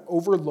kind of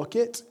overlook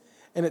it,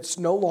 and it's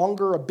no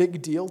longer a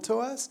big deal to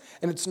us,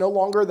 and it's no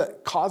longer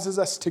that causes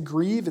us to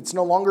grieve, it's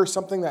no longer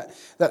something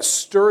that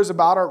stirs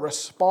about our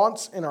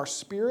response in our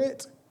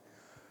spirit,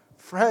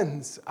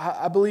 friends,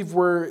 I believe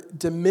we're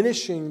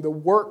diminishing the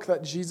work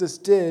that Jesus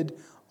did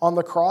on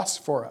the cross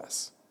for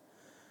us.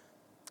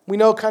 We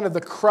know kind of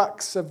the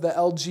crux of the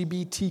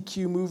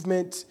LGBTQ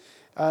movement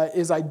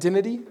is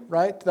identity,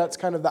 right? That's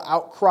kind of the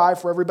outcry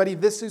for everybody.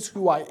 This is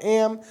who I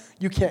am.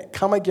 You can't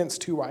come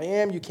against who I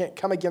am. You can't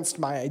come against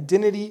my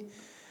identity.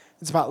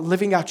 It's about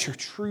living out your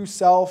true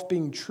self,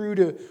 being true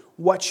to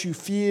what you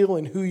feel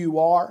and who you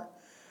are.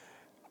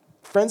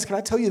 Friends, can I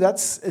tell you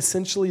that's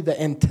essentially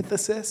the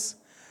antithesis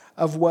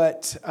of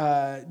what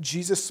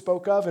Jesus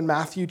spoke of in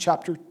Matthew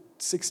chapter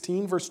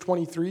 16, verse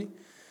 23.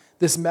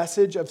 This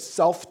message of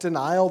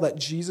self-denial that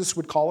Jesus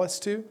would call us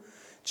to.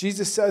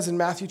 Jesus says in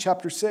Matthew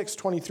chapter 6,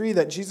 23,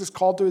 that Jesus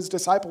called to his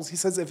disciples. He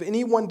says, if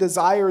anyone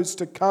desires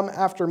to come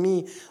after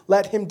me,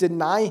 let him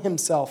deny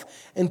himself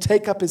and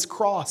take up his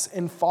cross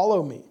and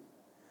follow me.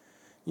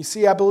 You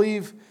see, I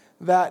believe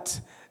that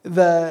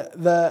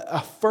the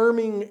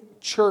affirming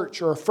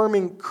church or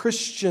affirming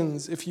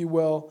Christians, if you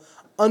will,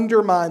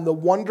 undermine the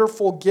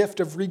wonderful gift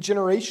of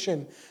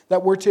regeneration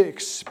that we're to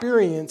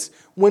experience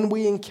when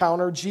we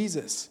encounter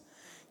Jesus.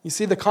 You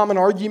see, the common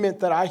argument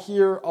that I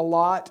hear a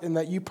lot and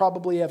that you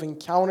probably have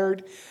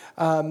encountered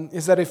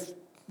is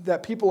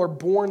that people are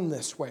born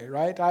this way,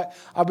 right?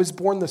 I was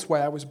born this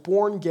way. I was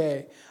born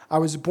gay. I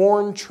was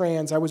born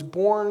trans. I was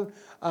born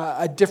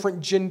a different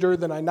gender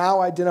than I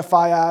now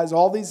identify as,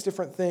 all these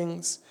different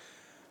things.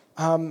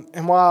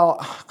 And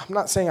while I'm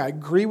not saying I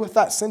agree with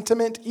that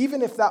sentiment,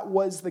 even if that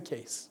was the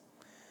case,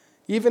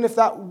 even if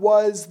that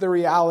was the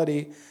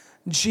reality,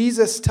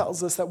 Jesus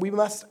tells us that we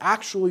must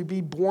actually be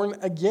born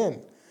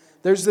again.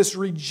 There's this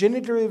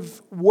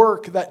regenerative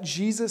work that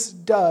Jesus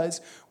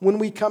does when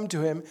we come to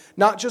him,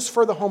 not just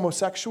for the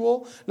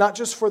homosexual, not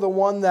just for the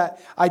one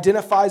that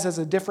identifies as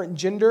a different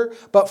gender,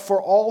 but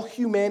for all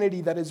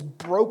humanity that is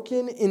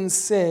broken in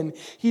sin.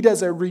 He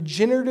does a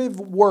regenerative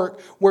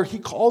work where he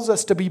calls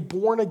us to be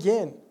born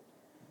again,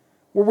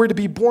 where we're to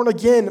be born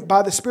again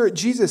by the Spirit.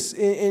 Jesus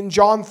in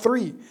John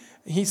 3,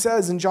 he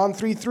says in John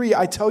 3:3,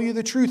 I tell you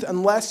the truth,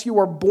 unless you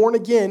are born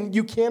again,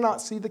 you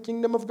cannot see the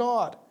kingdom of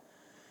God.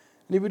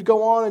 And he would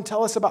go on and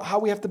tell us about how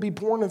we have to be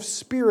born of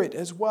spirit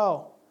as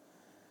well.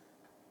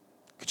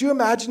 Could you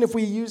imagine if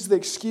we used the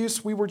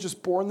excuse we were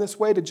just born this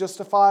way to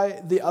justify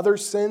the other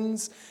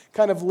sins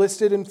kind of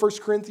listed in 1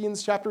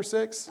 Corinthians chapter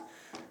 6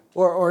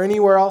 or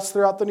anywhere else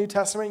throughout the New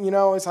Testament? You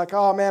know, it's like,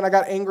 oh man, I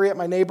got angry at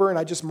my neighbor and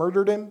I just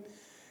murdered him.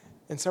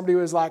 And somebody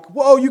was like,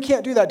 whoa, you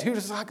can't do that, dude.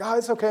 It's like, oh,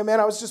 it's okay,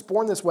 man. I was just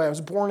born this way. I was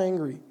born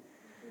angry.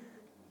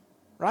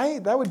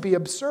 Right? That would be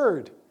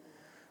absurd.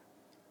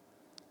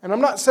 And I'm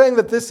not saying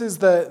that this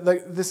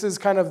is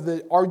kind of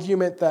the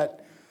argument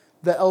that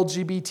the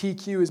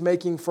LGBTQ is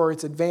making for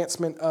its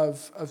advancement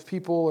of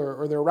people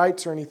or their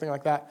rights or anything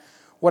like that.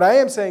 What I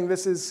am saying,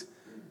 this is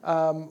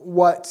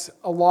what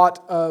a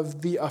lot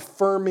of the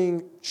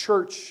affirming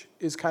church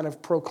is kind of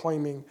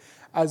proclaiming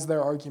as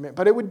their argument.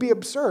 But it would be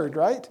absurd,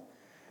 right?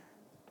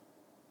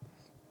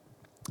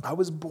 I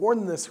was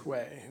born this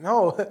way.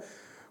 No,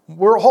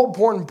 we're all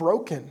born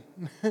broken.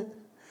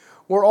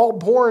 We're all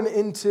born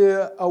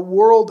into a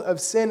world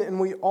of sin, and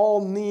we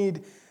all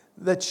need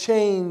the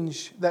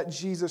change that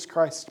Jesus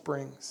Christ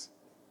brings.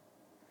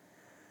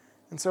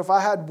 And so if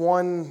I had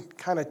one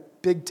kind of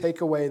big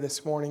takeaway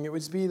this morning, it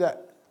would be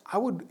that I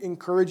would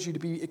encourage you to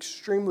be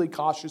extremely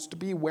cautious, to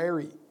be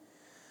wary,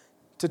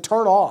 to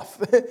turn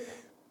off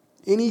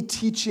any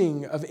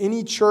teaching of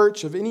any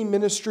church, of any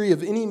ministry,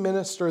 of any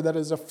minister that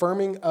is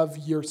affirming of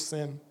your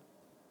sin.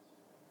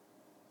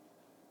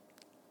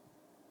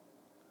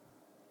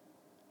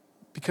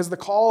 Because the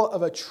call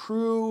of a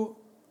true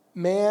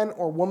man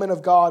or woman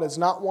of God is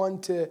not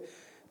one to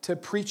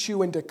preach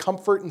you into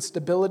comfort and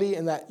stability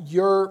and that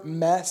your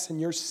mess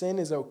and your sin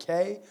is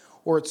okay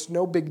or it's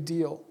no big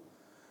deal.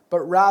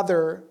 But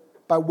rather,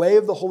 by way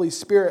of the Holy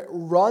Spirit,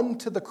 run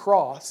to the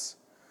cross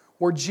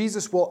where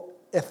Jesus will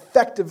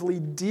effectively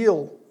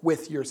deal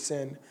with your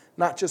sin,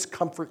 not just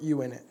comfort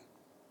you in it.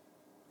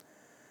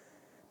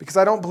 Because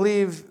I don't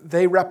believe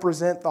they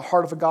represent the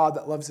heart of a God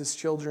that loves his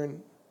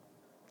children.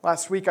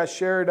 Last week I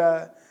shared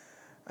out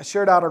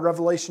of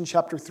Revelation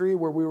chapter 3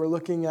 where we were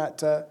looking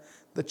at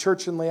the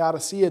church in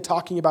Laodicea,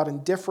 talking about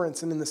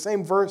indifference. And in the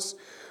same verse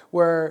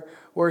where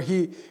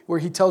he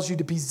tells you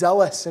to be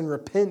zealous and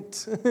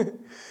repent,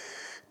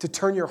 to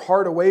turn your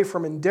heart away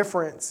from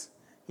indifference,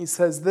 he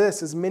says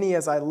this, as many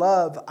as I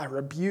love, I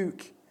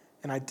rebuke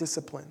and I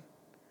discipline.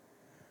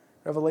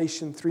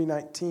 Revelation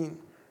 3:19.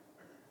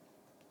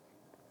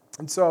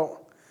 And so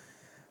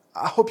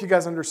I hope you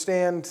guys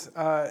understand,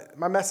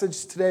 my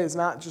message today is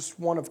not just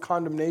one of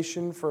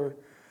condemnation for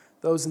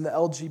those in the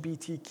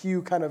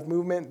LGBTQ kind of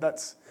movement.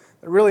 That's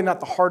really not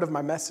the heart of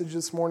my message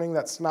this morning.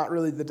 That's not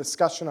really the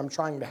discussion I'm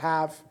trying to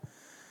have.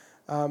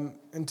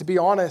 And to be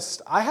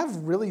honest, I have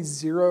really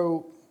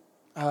zero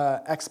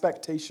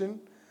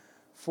expectation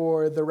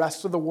for the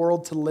rest of the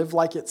world to live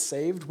like it's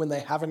saved when they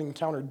haven't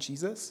encountered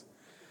Jesus,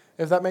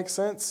 if that makes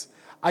sense.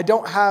 I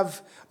don't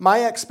have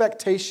my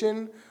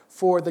expectation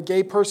for the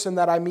gay person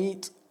that I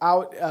meet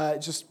out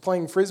just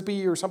playing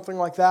Frisbee or something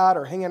like that,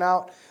 or hanging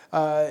out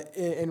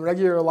in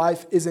regular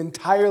life, is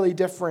entirely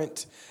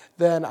different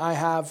than I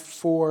have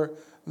for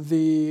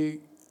the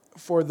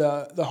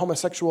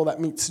homosexual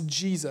that meets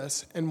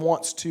Jesus and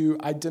wants to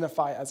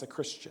identify as a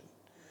Christian.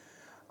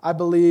 I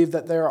believe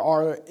that there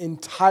are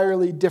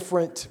entirely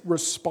different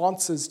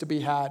responses to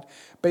be had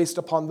based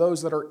upon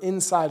those that are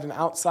inside and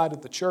outside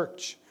of the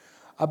church.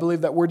 I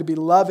believe that we're to be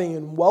loving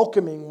and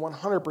welcoming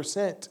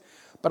 100%,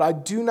 but I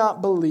do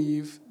not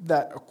believe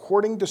that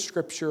according to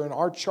Scripture and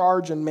our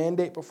charge and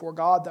mandate before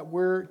God that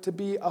we're to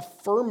be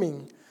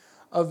affirming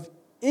of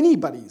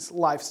anybody's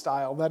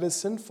lifestyle that is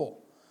sinful.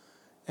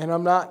 And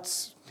I'm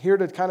not here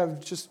to kind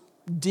of just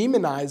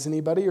demonize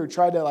anybody or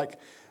try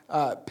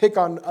to pick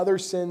on other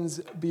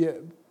sins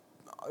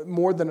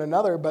more than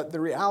another, but the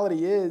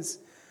reality is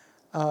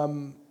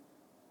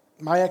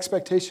my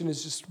expectation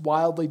is just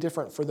wildly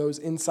different for those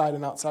inside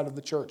and outside of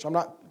the church. I'm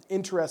not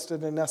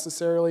interested in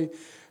necessarily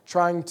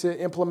trying to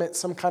implement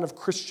some kind of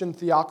Christian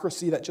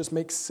theocracy that just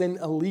makes sin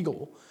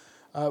illegal.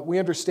 We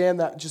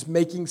understand that just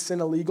making sin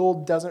illegal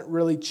doesn't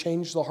really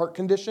change the heart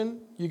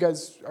condition. You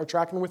guys are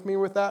tracking with me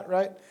with that,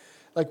 right?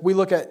 Like, we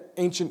look at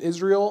ancient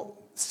Israel,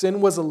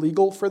 sin was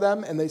illegal for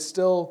them and they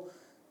still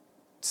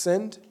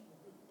sinned.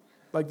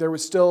 Like, there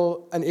was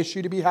still an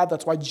issue to be had.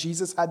 That's why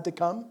Jesus had to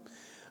come.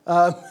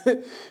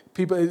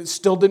 It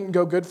still didn't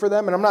go good for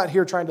them. And I'm not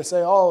here trying to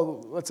say,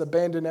 let's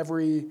abandon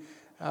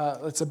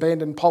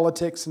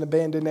politics and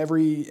abandon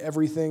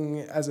everything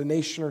as a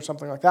nation or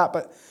something like that.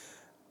 But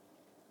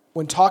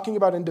when talking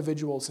about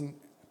individuals, and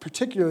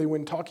particularly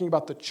when talking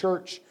about the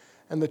church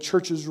and the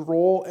church's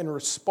role and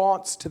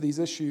response to these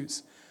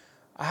issues,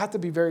 I have to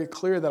be very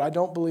clear that I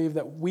don't believe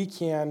that we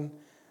can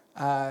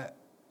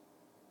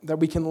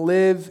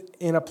live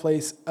in a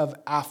place of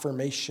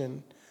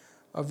affirmation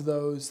of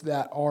those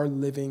that are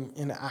living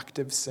in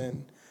active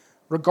sin,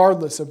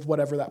 regardless of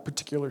whatever that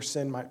particular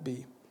sin might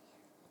be.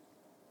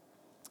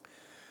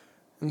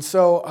 And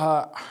so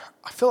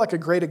I feel like a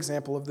great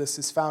example of this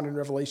is found in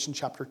Revelation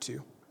chapter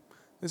 2.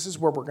 This is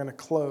where we're going to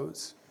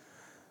close.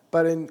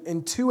 But in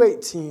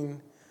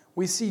 2:18,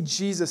 we see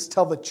Jesus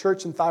tell the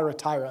church in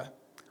Thyatira.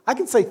 I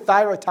can say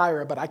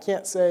Thyatira, but I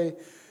can't say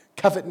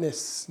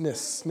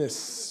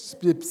covetousness,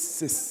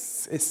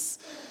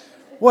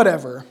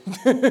 whatever.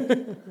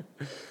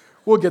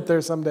 We'll get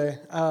there someday.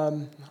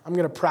 I'm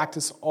going to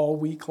practice all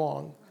week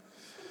long.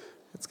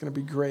 It's going to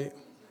be great.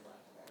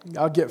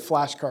 I'll get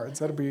flashcards.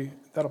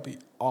 That'll be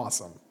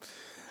awesome.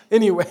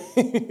 Anyway,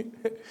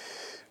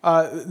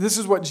 this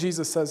is what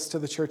Jesus says to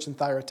the church in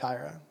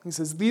Thyatira. He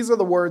says, "These are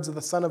the words of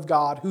the Son of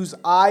God, whose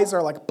eyes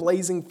are like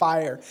blazing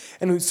fire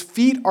and whose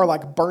feet are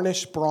like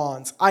burnished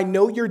bronze. I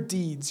know your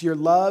deeds, your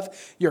love,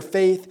 your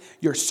faith,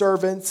 your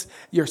service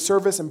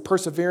and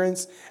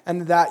perseverance,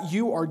 and that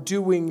you are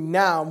doing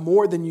now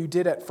more than you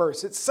did at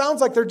first." It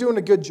sounds like they're doing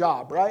a good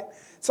job, right?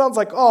 It sounds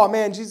like, oh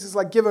man, Jesus is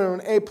like giving them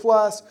an A+,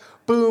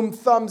 boom,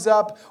 thumbs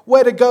up,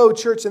 way to go,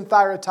 church in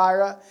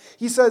Thyatira.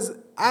 He says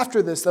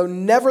after this, though,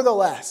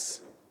 nevertheless,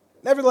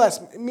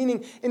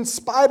 meaning in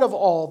spite of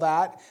all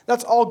that,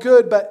 that's all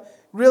good, but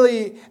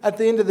really at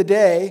the end of the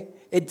day,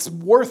 it's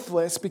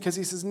worthless, because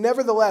he says,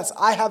 nevertheless,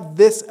 I have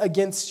this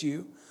against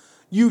you.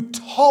 You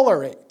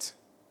tolerate.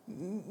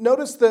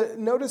 Notice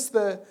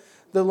the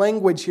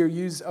language here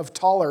used of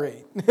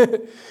tolerate.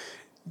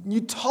 You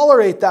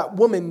tolerate that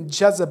woman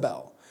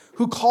Jezebel,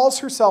 who calls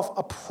herself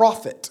a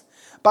prophet.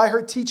 By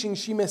her teaching,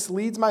 she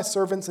misleads my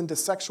servants into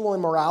sexual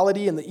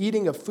immorality and the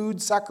eating of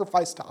food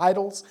sacrificed to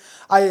idols.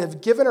 I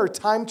have given her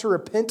time to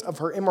repent of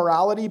her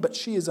immorality, but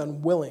she is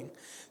unwilling.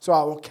 So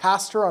I will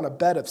cast her on a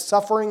bed of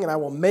suffering, and I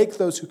will make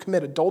those who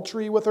commit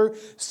adultery with her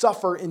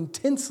suffer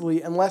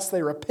intensely unless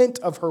they repent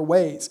of her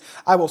ways.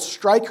 I will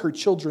strike her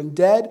children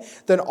dead.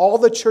 Then all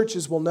the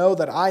churches will know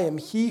that I am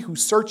he who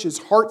searches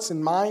hearts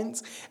and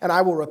minds, and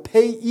I will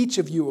repay each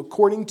of you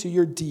according to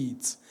your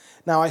deeds.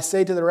 Now I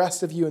say to the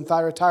rest of you in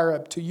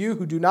Thyatira, to you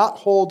who do not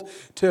hold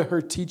to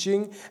her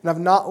teaching and have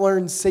not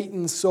learned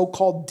Satan's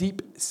so-called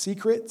deep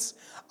secrets,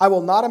 I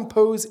will not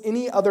impose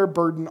any other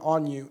burden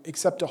on you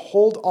except to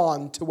hold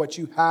on to what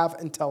you have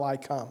until I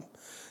come.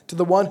 To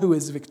the one who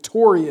is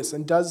victorious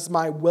and does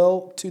my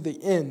will to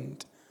the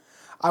end,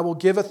 I will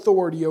give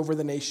authority over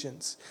the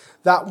nations.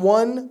 That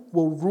one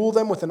will rule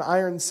them with an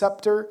iron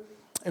scepter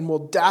and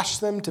will dash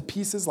them to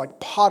pieces like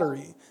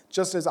pottery.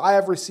 Just as I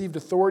have received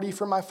authority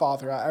from my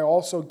Father, I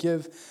also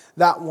give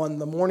that one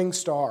the morning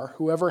star.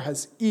 Whoever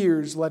has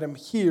ears, let him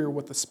hear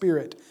what the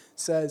Spirit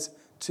says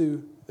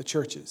to the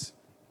churches.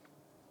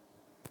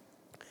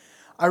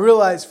 I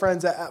realize,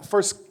 friends, at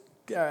first,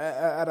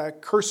 at a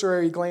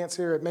cursory glance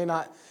here, it may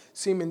not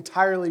seem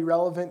entirely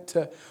relevant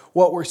to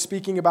what we're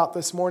speaking about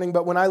this morning,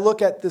 but when I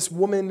look at this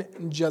woman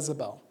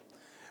Jezebel,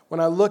 when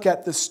I look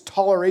at this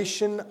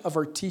toleration of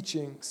her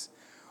teachings,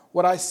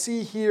 what I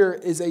see here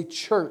is a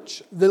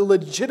church, the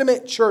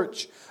legitimate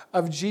church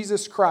of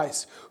Jesus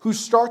Christ, who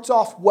starts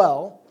off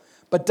well,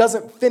 but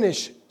doesn't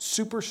finish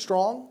super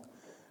strong.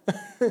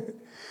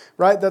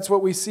 Right? That's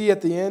what we see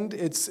at the end.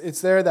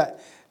 It's there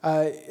that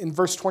in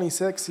verse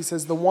 26, he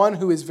says, the one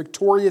who is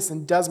victorious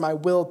and does my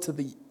will to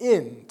the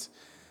end,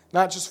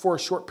 not just for a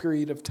short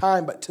period of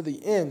time, but to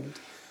the end.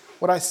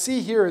 What I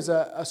see here is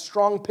a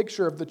strong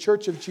picture of the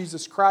church of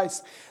Jesus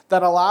Christ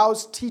that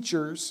allows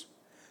teachers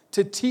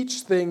to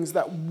teach things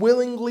that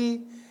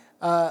willingly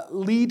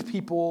lead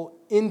people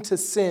into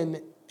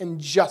sin and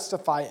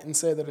justify it and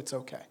say that it's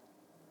okay.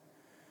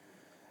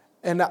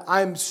 And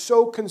I'm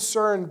so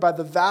concerned by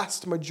the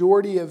vast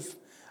majority of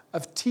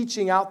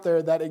teaching out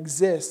there that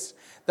exists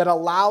that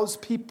allows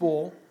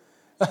people,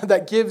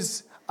 that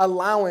gives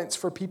allowance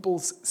for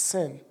people's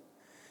sin.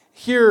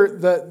 Here,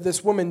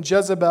 this woman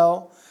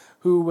Jezebel,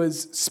 who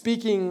was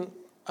speaking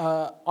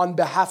on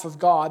behalf of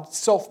God,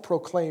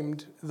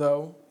 self-proclaimed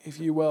though, if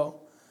you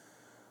will,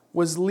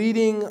 was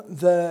leading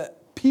the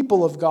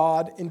people of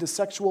God into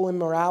sexual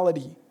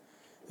immorality,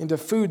 into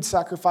food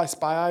sacrificed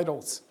by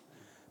idols,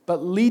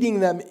 but leading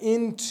them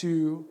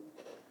into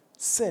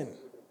sin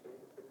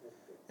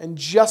and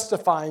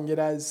justifying it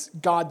as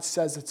God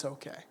says it's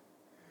okay.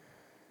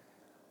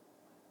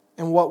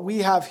 And what we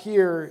have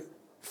here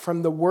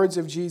from the words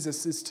of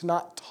Jesus is to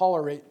not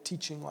tolerate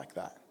teaching like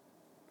that,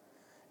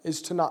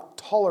 is to not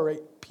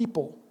tolerate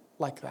people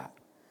like that.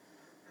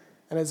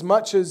 And as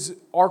much as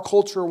our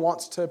culture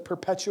wants to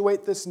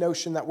perpetuate this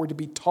notion that we're to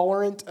be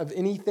tolerant of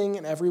anything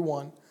and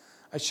everyone,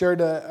 I shared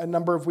a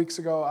number of weeks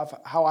ago of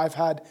how I've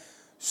had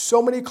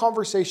so many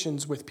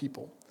conversations with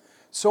people,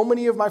 so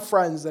many of my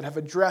friends that have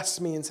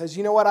addressed me and says,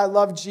 you know what, I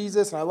love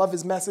Jesus and I love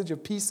his message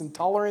of peace and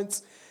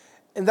tolerance,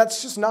 and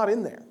that's just not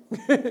in there.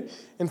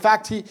 In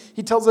fact, he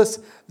tells us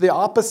the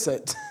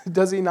opposite,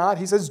 does he not?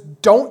 He says,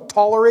 don't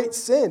tolerate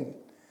sin.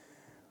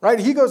 Right?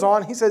 He goes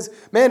on, he says,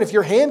 man, if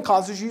your hand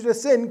causes you to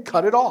sin,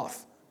 cut it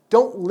off.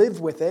 Don't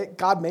live with it.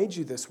 God made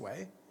you this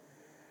way.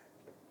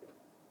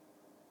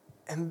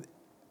 And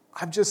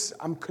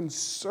I'm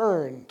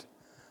concerned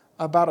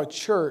about a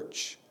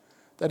church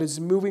that is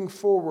moving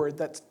forward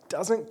that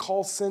doesn't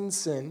call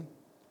sin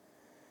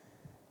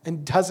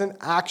and doesn't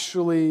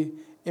actually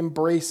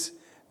embrace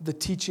the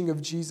teaching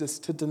of Jesus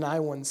to deny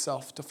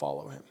oneself to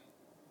follow him.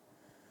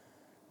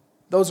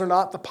 Those are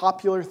not the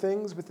popular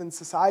things within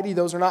society.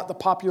 Those are not the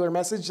popular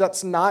message.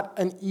 That's not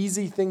an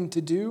easy thing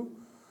to do.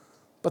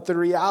 But the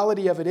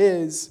reality of it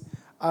is,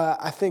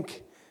 I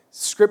think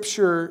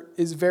Scripture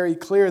is very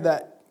clear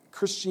that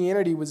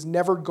Christianity was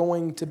never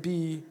going to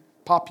be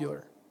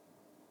popular.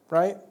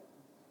 Right?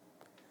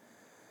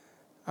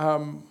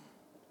 Man,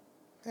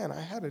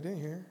 I had it in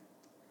here.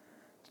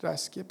 Did I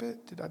skip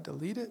it? Did I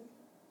delete it?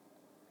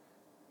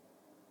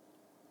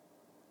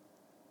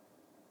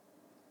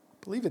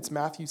 I believe it's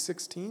Matthew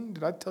 16.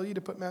 Did I tell you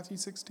to put Matthew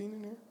 16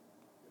 in here?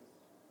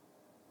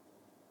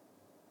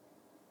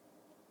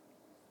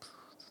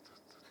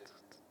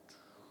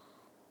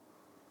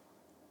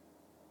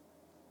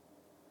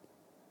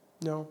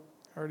 No,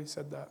 I already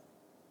said that.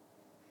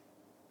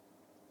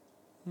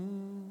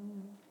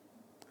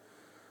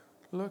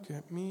 Look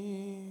at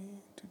me.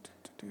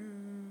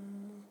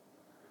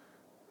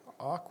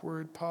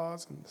 Awkward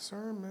pause in the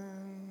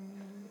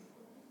sermon.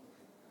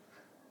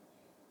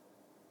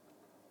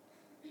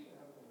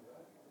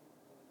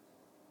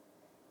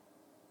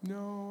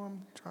 No,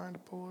 I'm trying to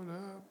pull it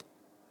up.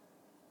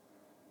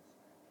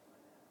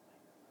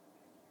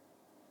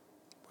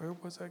 Where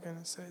was I going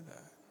to say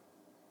that?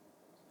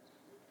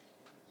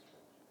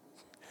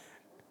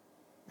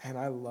 Man,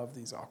 I love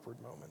these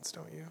awkward moments,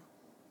 don't you?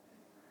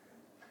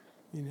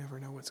 You never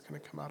know what's going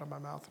to come out of my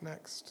mouth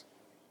next.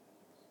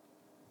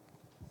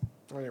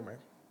 Anyway,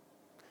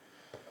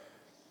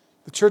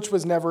 the church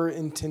was never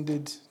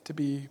intended to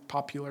be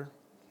popular.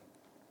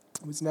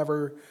 It was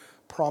never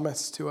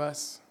promised to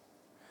us.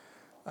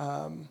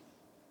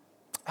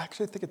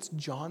 Actually, I think it's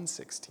John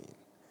 16,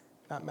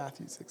 not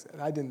Matthew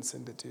 16. I didn't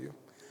send it to you.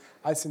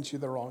 I sent you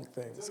the wrong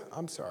things.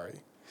 I'm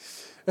sorry.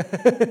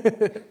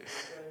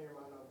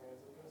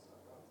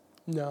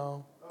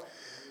 No.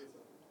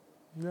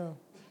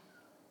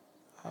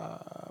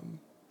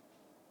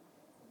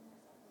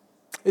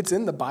 It's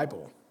in the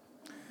Bible.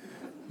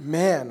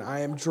 Man,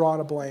 I am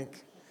drawing a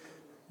blank.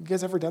 You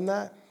guys ever done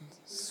that?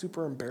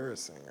 Super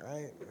embarrassing,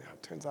 right?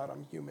 It turns out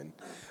I'm human.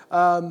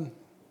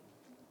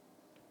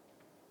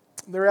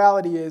 The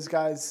reality is,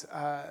 guys,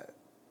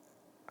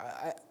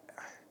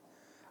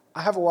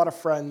 I have a lot of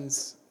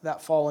friends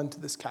that fall into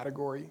this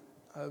category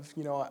of,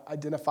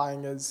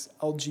 identifying as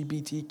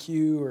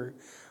LGBTQ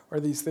or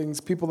these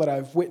things, people that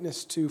I've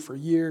witnessed to for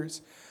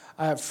years.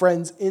 I have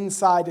friends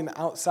inside and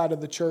outside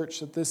of the church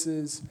that this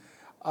is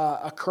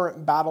a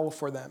current battle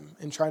for them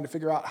in trying to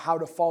figure out how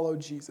to follow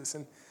Jesus.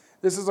 And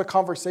this is a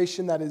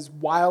conversation that is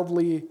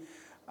wildly,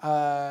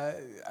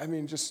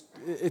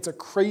 it's a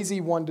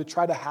crazy one to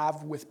try to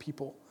have with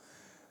people.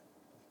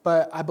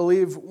 But I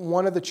believe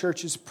one of the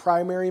church's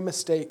primary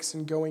mistakes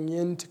in going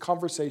into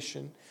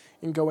conversation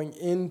and going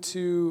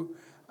into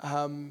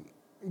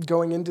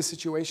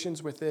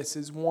situations with this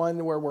is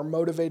one where we're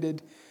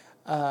motivated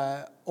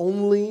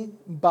only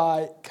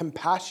by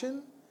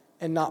compassion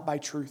and not by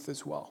truth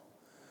as well.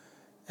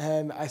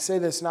 And I say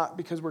this not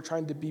because we're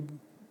trying to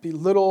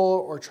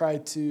belittle or try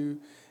to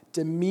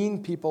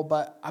demean people,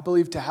 but I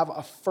believe to have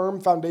a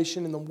firm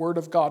foundation in the Word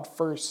of God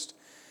first,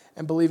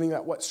 and believing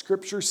that what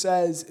Scripture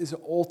says is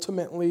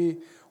ultimately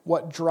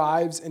what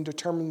drives and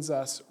determines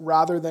us,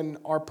 rather than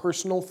our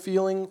personal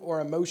feeling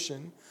or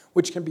emotion,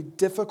 which can be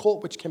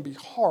difficult, which can be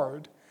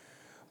hard,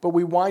 but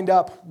we wind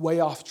up way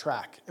off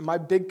track. And my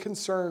big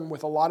concern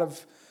with a lot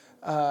of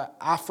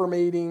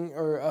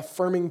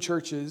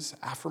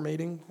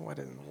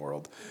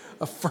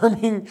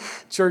affirming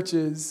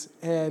churches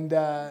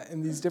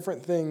and these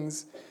different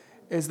things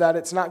is that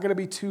it's not going to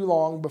be too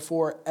long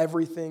before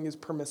everything is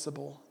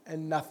permissible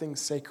and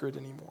nothing's sacred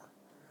anymore.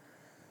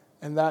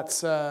 And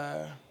that's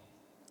a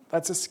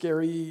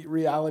scary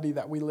reality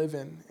that we live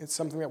in. It's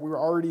something that we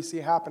already see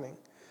happening,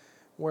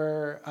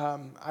 where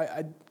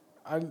I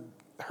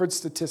heard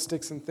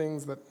statistics and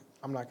things that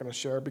I'm not going to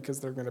share because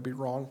they're going to be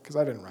wrong, because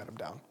I didn't write them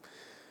down.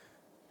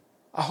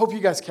 I hope you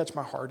guys catch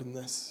my heart in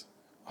this.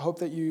 I hope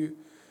that you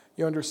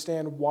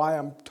understand why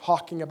I'm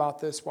talking about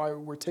this, why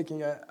we're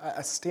taking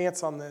a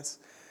stance on this,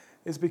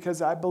 is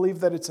because I believe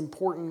that it's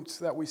important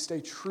that we stay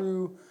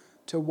true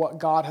to what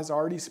God has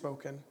already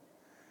spoken,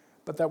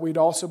 but that we'd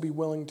also be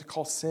willing to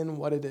call sin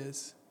what it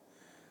is.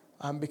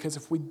 Because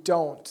if we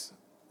don't,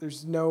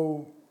 there's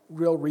no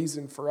real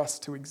reason for us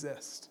to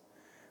exist.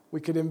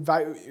 We could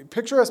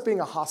picture us being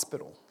a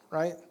hospital,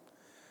 right?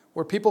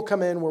 Where people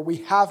come in, where we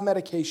have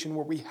medication,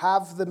 where we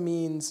have the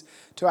means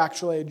to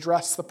actually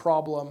address the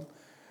problem.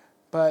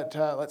 But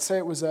let's say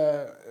it was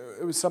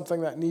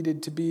something that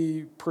needed to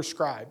be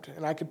prescribed,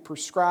 and I could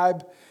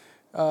prescribe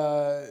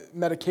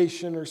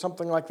medication or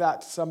something like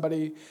that to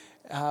somebody,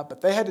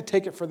 but they had to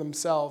take it for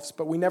themselves.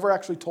 But we never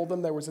actually told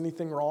them there was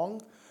anything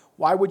wrong.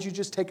 Why would you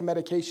just take a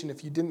medication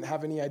if you didn't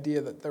have any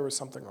idea that there was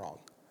something wrong?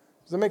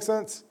 Does that make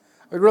sense?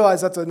 I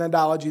realize that's an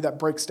analogy that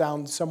breaks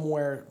down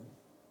somewhere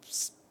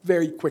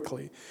very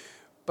quickly.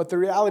 But the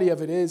reality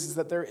of it is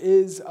that there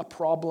is a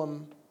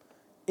problem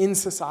in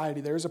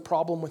society. There is a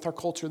problem with our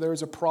culture. There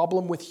is a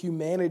problem with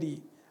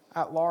humanity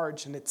at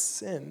large, and it's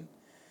sin.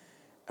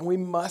 And we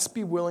must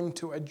be willing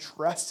to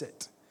address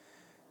it,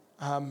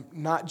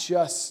 not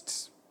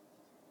just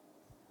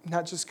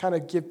kind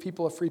of give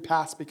people a free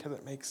pass because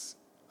it makes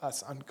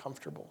us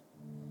uncomfortable.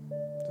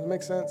 Does that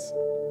make sense?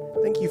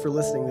 Thank you for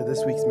listening to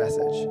this week's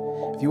message.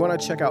 If you want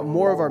to check out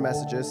more of our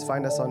messages,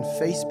 find us on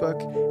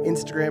Facebook,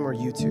 Instagram, or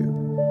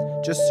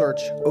YouTube. Just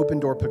search Open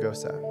Door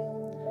Pagosa.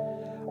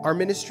 Our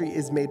ministry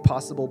is made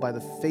possible by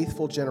the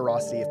faithful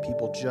generosity of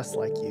people just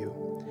like you.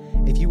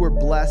 If you were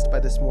blessed by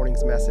this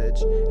morning's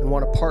message and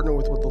want to partner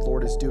with what the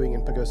Lord is doing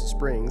in Pagosa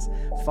Springs,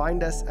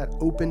 find us at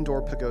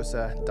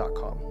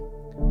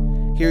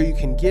opendoorpagosa.com. Here you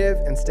can give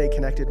and stay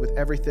connected with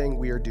everything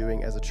we are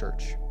doing as a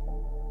church.